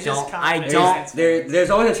 I It's just don't. I confidence. don't. There's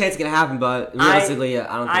always a chance it can happen, but realistically,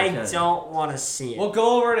 I don't think it I can. don't want to see it. We'll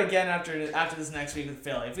go over it again after this next week with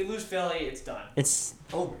Philly. If we lose Philly, it's done. It's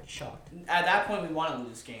over. Shocked. At that point, we want to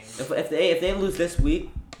lose games. If they lose this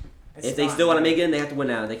week, It's if they done. still want to make it, they have to win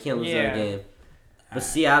out. They can't lose Yeah. another game. But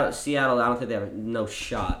Seattle, I don't think they have no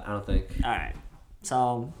shot. I don't think. All right.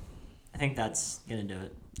 So, I think that's gonna do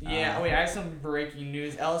it. Yeah. Wait, I have some breaking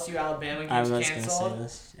news. LSU Alabama I was games gonna say canceled,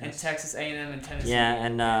 this. and Yes. Texas A&M and Tennessee. Yeah,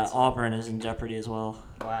 and canceled. Auburn is in jeopardy as well.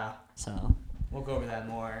 Wow. So We'll go over that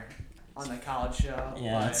more on the college show.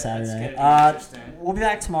 yeah, but that's Saturday. It's gonna be interesting. We'll be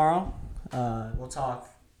back tomorrow. We'll talk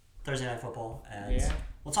Thursday night football and Yeah.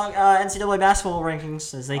 we'll talk NCAA basketball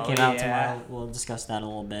rankings as they Oh, came out yeah. tomorrow. We'll discuss that a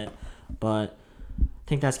little bit, but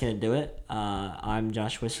I think that's gonna do it. I'm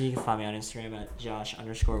Josh Wissy. You can find me on Instagram at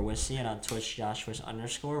Josh_Wissy and on Twitch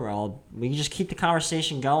Josh_. We can just keep the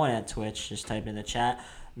conversation going at Twitch. Just type in the chat.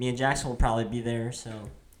 Me and Jackson will probably be there, so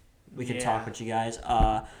we can talk Yeah. with you guys.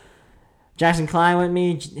 Jackson Klein with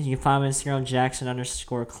me. You can find me on Instagram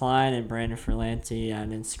Jackson_Klein and Brandon Ferlanti on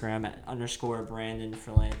Instagram at _Brandon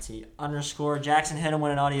Ferlanti_. Jackson hit him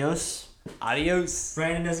with an adios. Adios.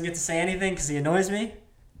 Brandon doesn't get to say anything because he annoys me.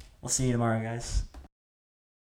 We'll see you tomorrow, guys.